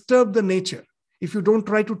disturb the nature, if you don't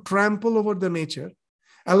try to trample over the nature,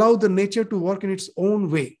 allow the nature to work in its own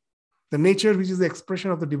way, the nature which is the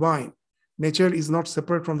expression of the divine, nature is not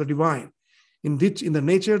separate from the divine. In the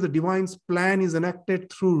nature, the divine's plan is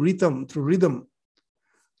enacted through rhythm.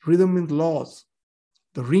 Rhythm means laws.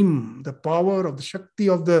 The rim, the power of the Shakti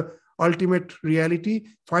of the ultimate reality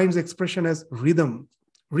finds expression as rhythm.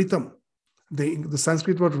 The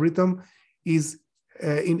Sanskrit word rhythm is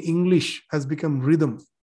in English has become rhythm.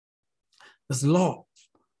 This law,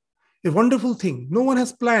 a wonderful thing. No one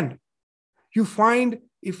has planned. You find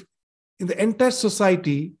if in the entire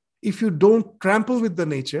society, if you don't trample with the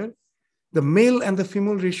nature, the male and the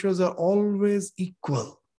female ratios are always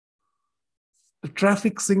equal. The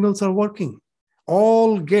traffic signals are working.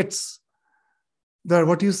 All gets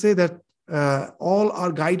all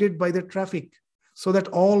are guided by the traffic so that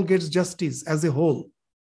all gets justice as a whole,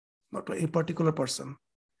 not a particular person.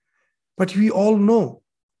 But we all know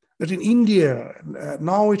that in India,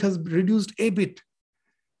 now it has reduced a bit.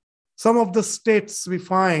 Some of the states we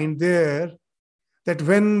find there that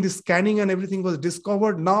when the scanning and everything was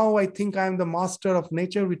discovered, now I think I am the master of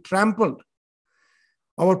nature. We trampled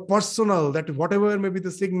our personal, that whatever may be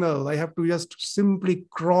the signal, I have to just simply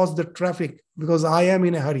cross the traffic because I am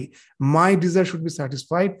in a hurry. My desire should be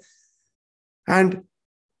satisfied. And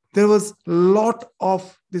there was a lot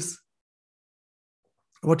of this,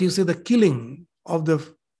 the killing of the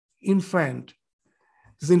infant.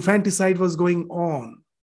 This infanticide was going on.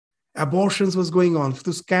 Abortions was going on.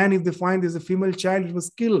 To scan, if they find there's a female child, it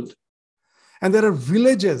was killed. And there are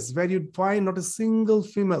villages where you'd find not a single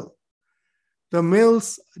female. The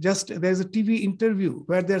males, there's a TV interview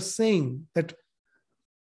where they're saying that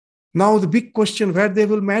now the big question, where they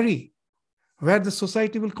will marry, where the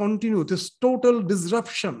society will continue, this total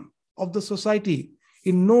disruption of the society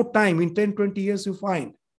in no time, in 10, 20 years you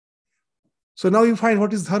find. So now you find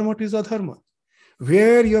what is dharma, what is adharma.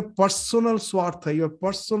 Where your personal swartha, your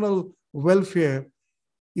personal welfare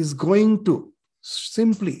is going to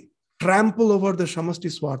simply trample over the shamasti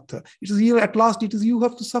swartha. It is here at last, it is you who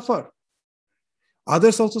have to suffer.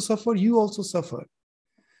 Others also suffer, you also suffer.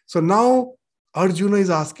 So now Arjuna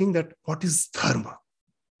is asking that what is dharma?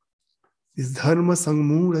 Is dharma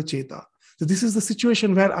sangmura cheta. So this is the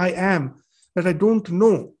situation where I am, that I don't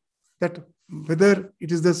know that whether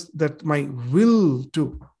it is this, that my will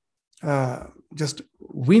to just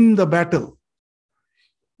win the battle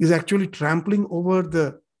is actually trampling over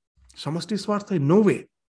the samasti swartha. In no way.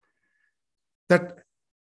 That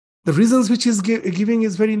the reasons which he's giving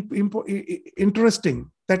is very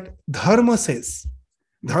interesting. That dharma says,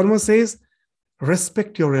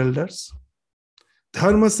 respect your elders.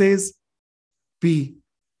 Dharma says, be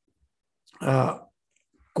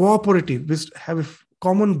cooperative, have a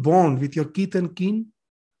common bond with your kith and kin,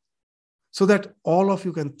 so that all of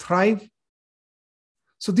you can thrive.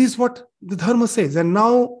 So this is what the dharma says. And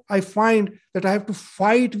now I find that I have to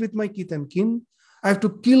fight with my kith and kin. I have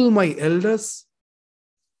to kill my elders.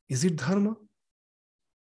 Is it dharma?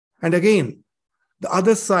 And again, the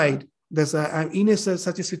other side, I'm in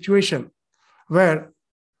such a situation where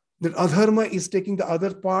the adharma is taking the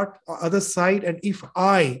other side, and if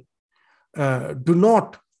I do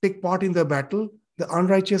not take part in the battle, the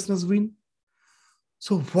unrighteousness win.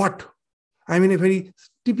 So what? I'm in a very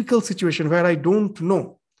typical situation where I don't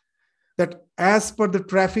know that as per the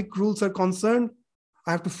traffic rules are concerned,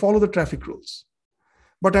 I have to follow the traffic rules.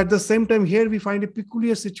 But at the same time, here we find a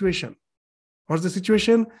peculiar situation. What's the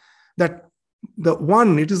situation? That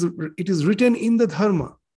it is written in the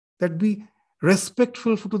dharma that be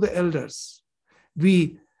respectful to the elders,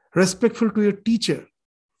 be respectful to your teacher.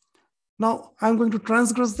 Now, I'm going to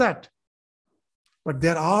transgress that. But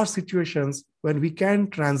there are situations when we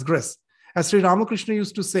can transgress. As Sri Ramakrishna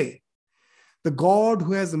used to say, the God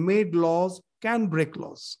who has made laws can break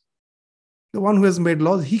laws. The one who has made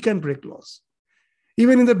laws, he can break laws.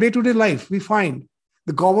 Even in the day-to-day life, we find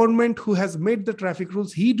the government who has made the traffic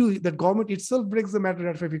rules, that government itself breaks the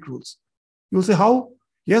traffic rules. You'll say, how?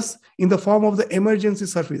 Yes, in the form of the emergency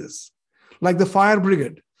services, like the fire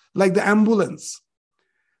brigade, like the ambulance,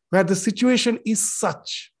 where the situation is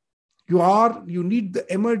such, you need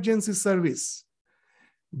the emergency service.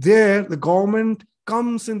 There, the government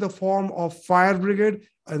comes in the form of fire brigade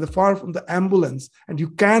and the fire from the ambulance, and you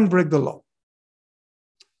can break the law.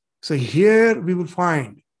 So here we will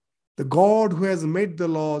find the God who has made the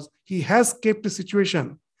laws, he has kept a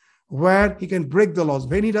situation where he can break the laws.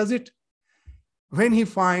 When he does it, when he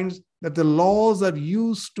finds that the laws are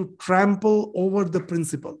used to trample over the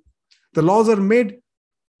principle. The laws are made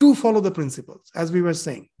to follow the principles, as we were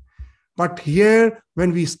saying. But here,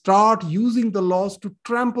 when we start using the laws to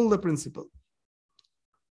trample the principle,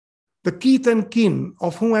 the kith and kin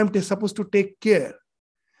of whom I am supposed to take care,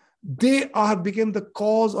 they have become the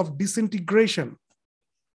cause of disintegration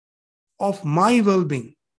of my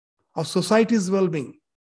well-being, of society's well-being.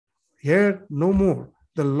 Here, no more.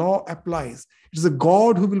 The law applies. It is a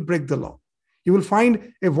God who will break the law. You will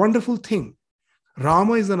find a wonderful thing.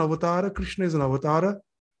 Rama is an avatara, Krishna is an avatara.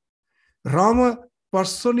 Rama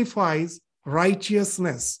personifies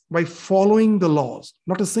righteousness by following the laws.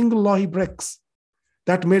 Not a single law he breaks.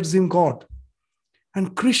 That makes him God.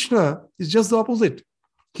 And Krishna is just the opposite.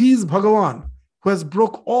 He is Bhagavan who has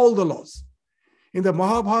broke all the laws. In the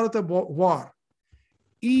Mahabharata war,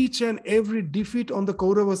 each and every defeat on the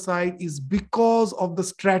Kaurava side is because of the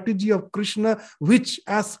strategy of Krishna, which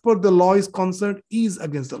as per the law is concerned, is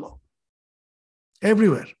against the law.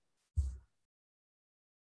 Everywhere.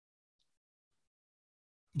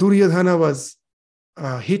 Duryodhana was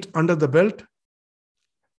hit under the belt.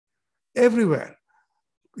 Everywhere.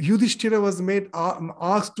 Yudhishthira was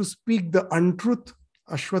asked to speak the untruth.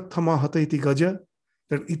 Ashwathama hata iti gaja.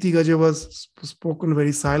 That iti gaja was spoken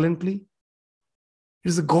very silently. It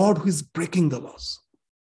is a God who is breaking the laws.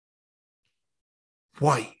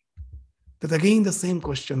 Why? That again the same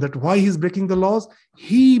question, that why he is breaking the laws?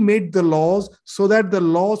 He made the laws so that the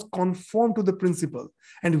laws conform to the principle.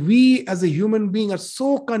 And we as a human being are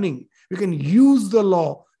so cunning, we can use the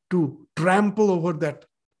law to trample over that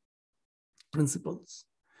principles.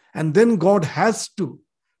 And then God has to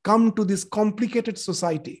come to this complicated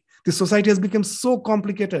society. This society has become so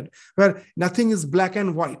complicated where nothing is black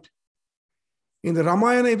and white. In the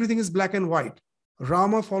Ramayana, everything is black and white.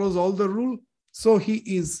 Rama follows all the rule, so he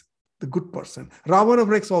is the good person. Ravana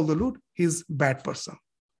breaks all the rule, he is bad person.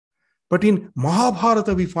 But in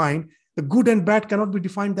Mahabharata, we find the good and bad cannot be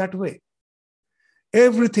defined that way.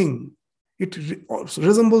 Everything, it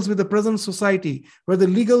resembles with the present society where the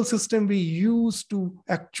legal system we use to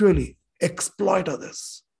actually exploit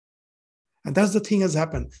others. And that's the thing has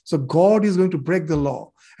happened. So God is going to break the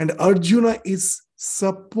law. And Arjuna is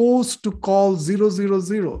supposed to call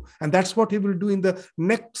 000. And that's what he will do in the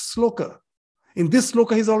next sloka. In this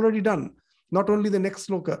sloka, he's already done. Not only the next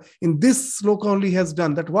sloka. In this sloka only he has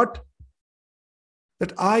done. That what?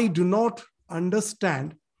 That I do not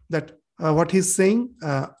understand that what he's saying,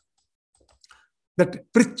 that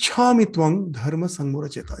prichhami tvang dharma sangmura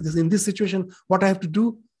cheta. In this situation, what I have to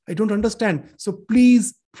do, I don't understand. So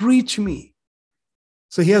please preach me.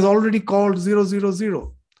 So he has already called 000.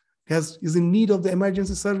 He is in need of the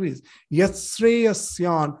emergency service.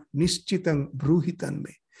 Yatsreyasyan nishchitang bruhitan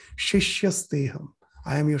me. Shishyasteham.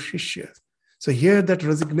 I am your shishya. So here that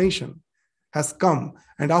resignation has come.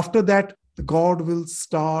 And after that, God will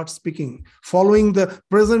start speaking, following the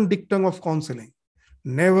present dictum of counseling.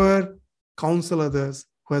 Never counsel others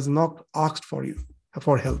who has not asked for you,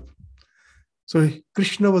 for help. So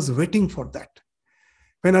Krishna was waiting for that.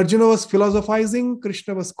 When Arjuna was philosophizing,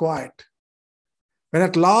 Krishna was quiet. When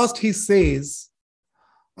at last he says,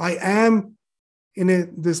 my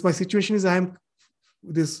situation is I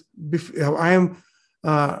am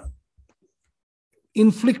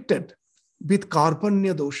inflicted with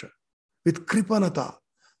karpanya dosha, with kripanata.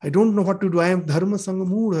 I don't know what to do. I am dharma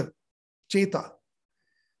sangamudha cheta.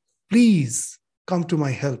 Please come to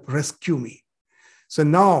my help, rescue me. So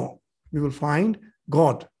now we will find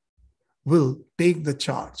God will take the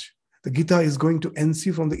charge. The Gita is going to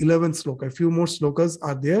ensue from the 11th sloka. A few more slokas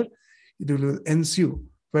are there. It will ensue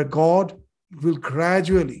where God will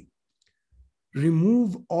gradually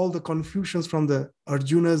remove all the confusions from the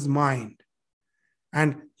Arjuna's mind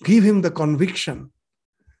and give him the conviction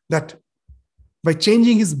that by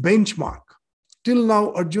changing his benchmark, till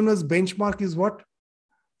now Arjuna's benchmark is what?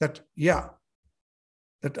 That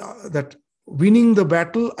winning the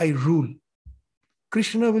battle, I rule.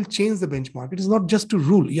 Krishna will change the benchmark. It is not just to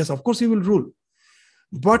rule. Yes, of course he will rule.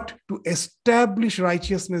 But to establish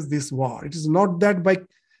righteousness, this war. It is not that by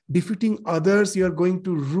defeating others, you are going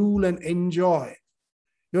to rule and enjoy.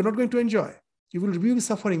 You are not going to enjoy. You will be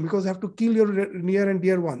suffering because you have to kill your near and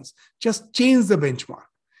dear ones. Just change the benchmark.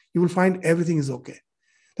 You will find everything is okay.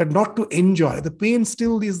 That not to enjoy. The pain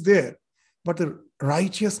still is there, but the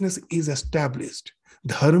righteousness is established.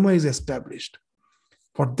 Dharma is established.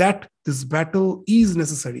 For that, this battle is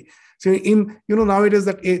necessary. So nowadays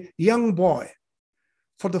that a young boy,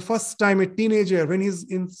 for the first time, a teenager, when he's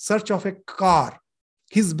in search of a car,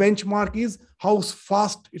 his benchmark is how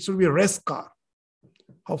fast it should be a race car,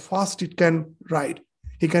 how fast it can ride.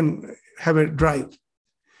 He can have a drive.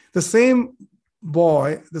 The same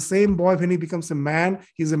boy, when he becomes a man,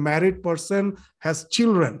 he's a married person, has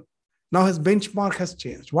children. Now his benchmark has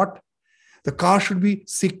changed. What? The car should be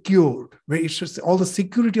secured, where all the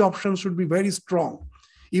security options should be very strong.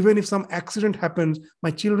 Even if some accident happens,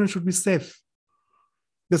 my children should be safe.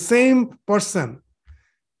 The same person,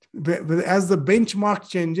 as the benchmark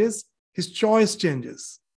changes, his choice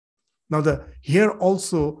changes. Now, here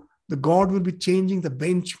also, the God will be changing the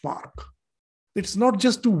benchmark. It's not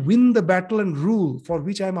just to win the battle and rule, for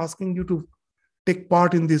which I'm asking you to take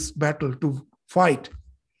part in this battle, to fight.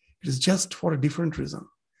 It is just for a different reason,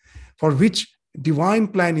 for which divine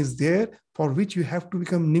plan is there, for which you have to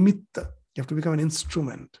become nimitta. You have to become an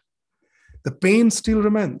instrument. The pain still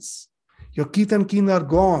remains. Your kith and kin are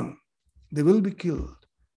gone. They will be killed.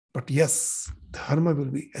 But yes, dharma will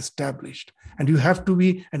be established. And you have to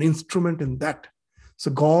be an instrument in that. So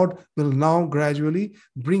God will now gradually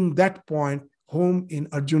bring that point home in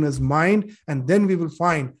Arjuna's mind. And then we will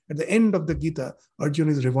find at the end of the Gita,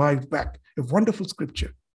 Arjuna is revived back. A wonderful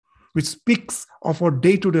scripture which speaks of our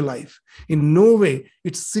day-to-day life. In no way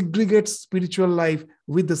it segregates spiritual life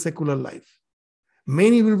with the secular life.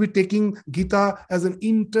 Many will be taking Gita as an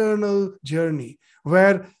internal journey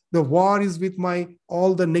where the war is with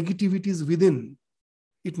all the negativities within.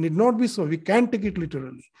 It need not be so. We can't take it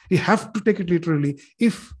literally. We have to take it literally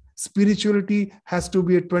if spirituality has to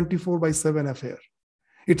be a 24/7 affair.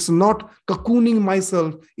 It's not cocooning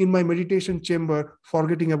myself in my meditation chamber,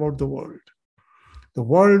 forgetting about the world. The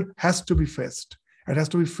world has to be faced. It has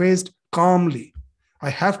to be faced calmly. I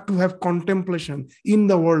have to have contemplation in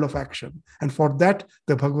the world of action. And for that,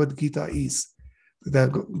 the Bhagavad Gita is, the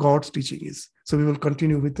God's teaching is. So we will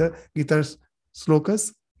continue with the Gita's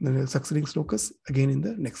slokas, the succeeding slokas, again in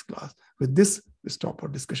the next class. With this, we stop our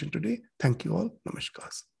discussion today. Thank you all. Namaskar.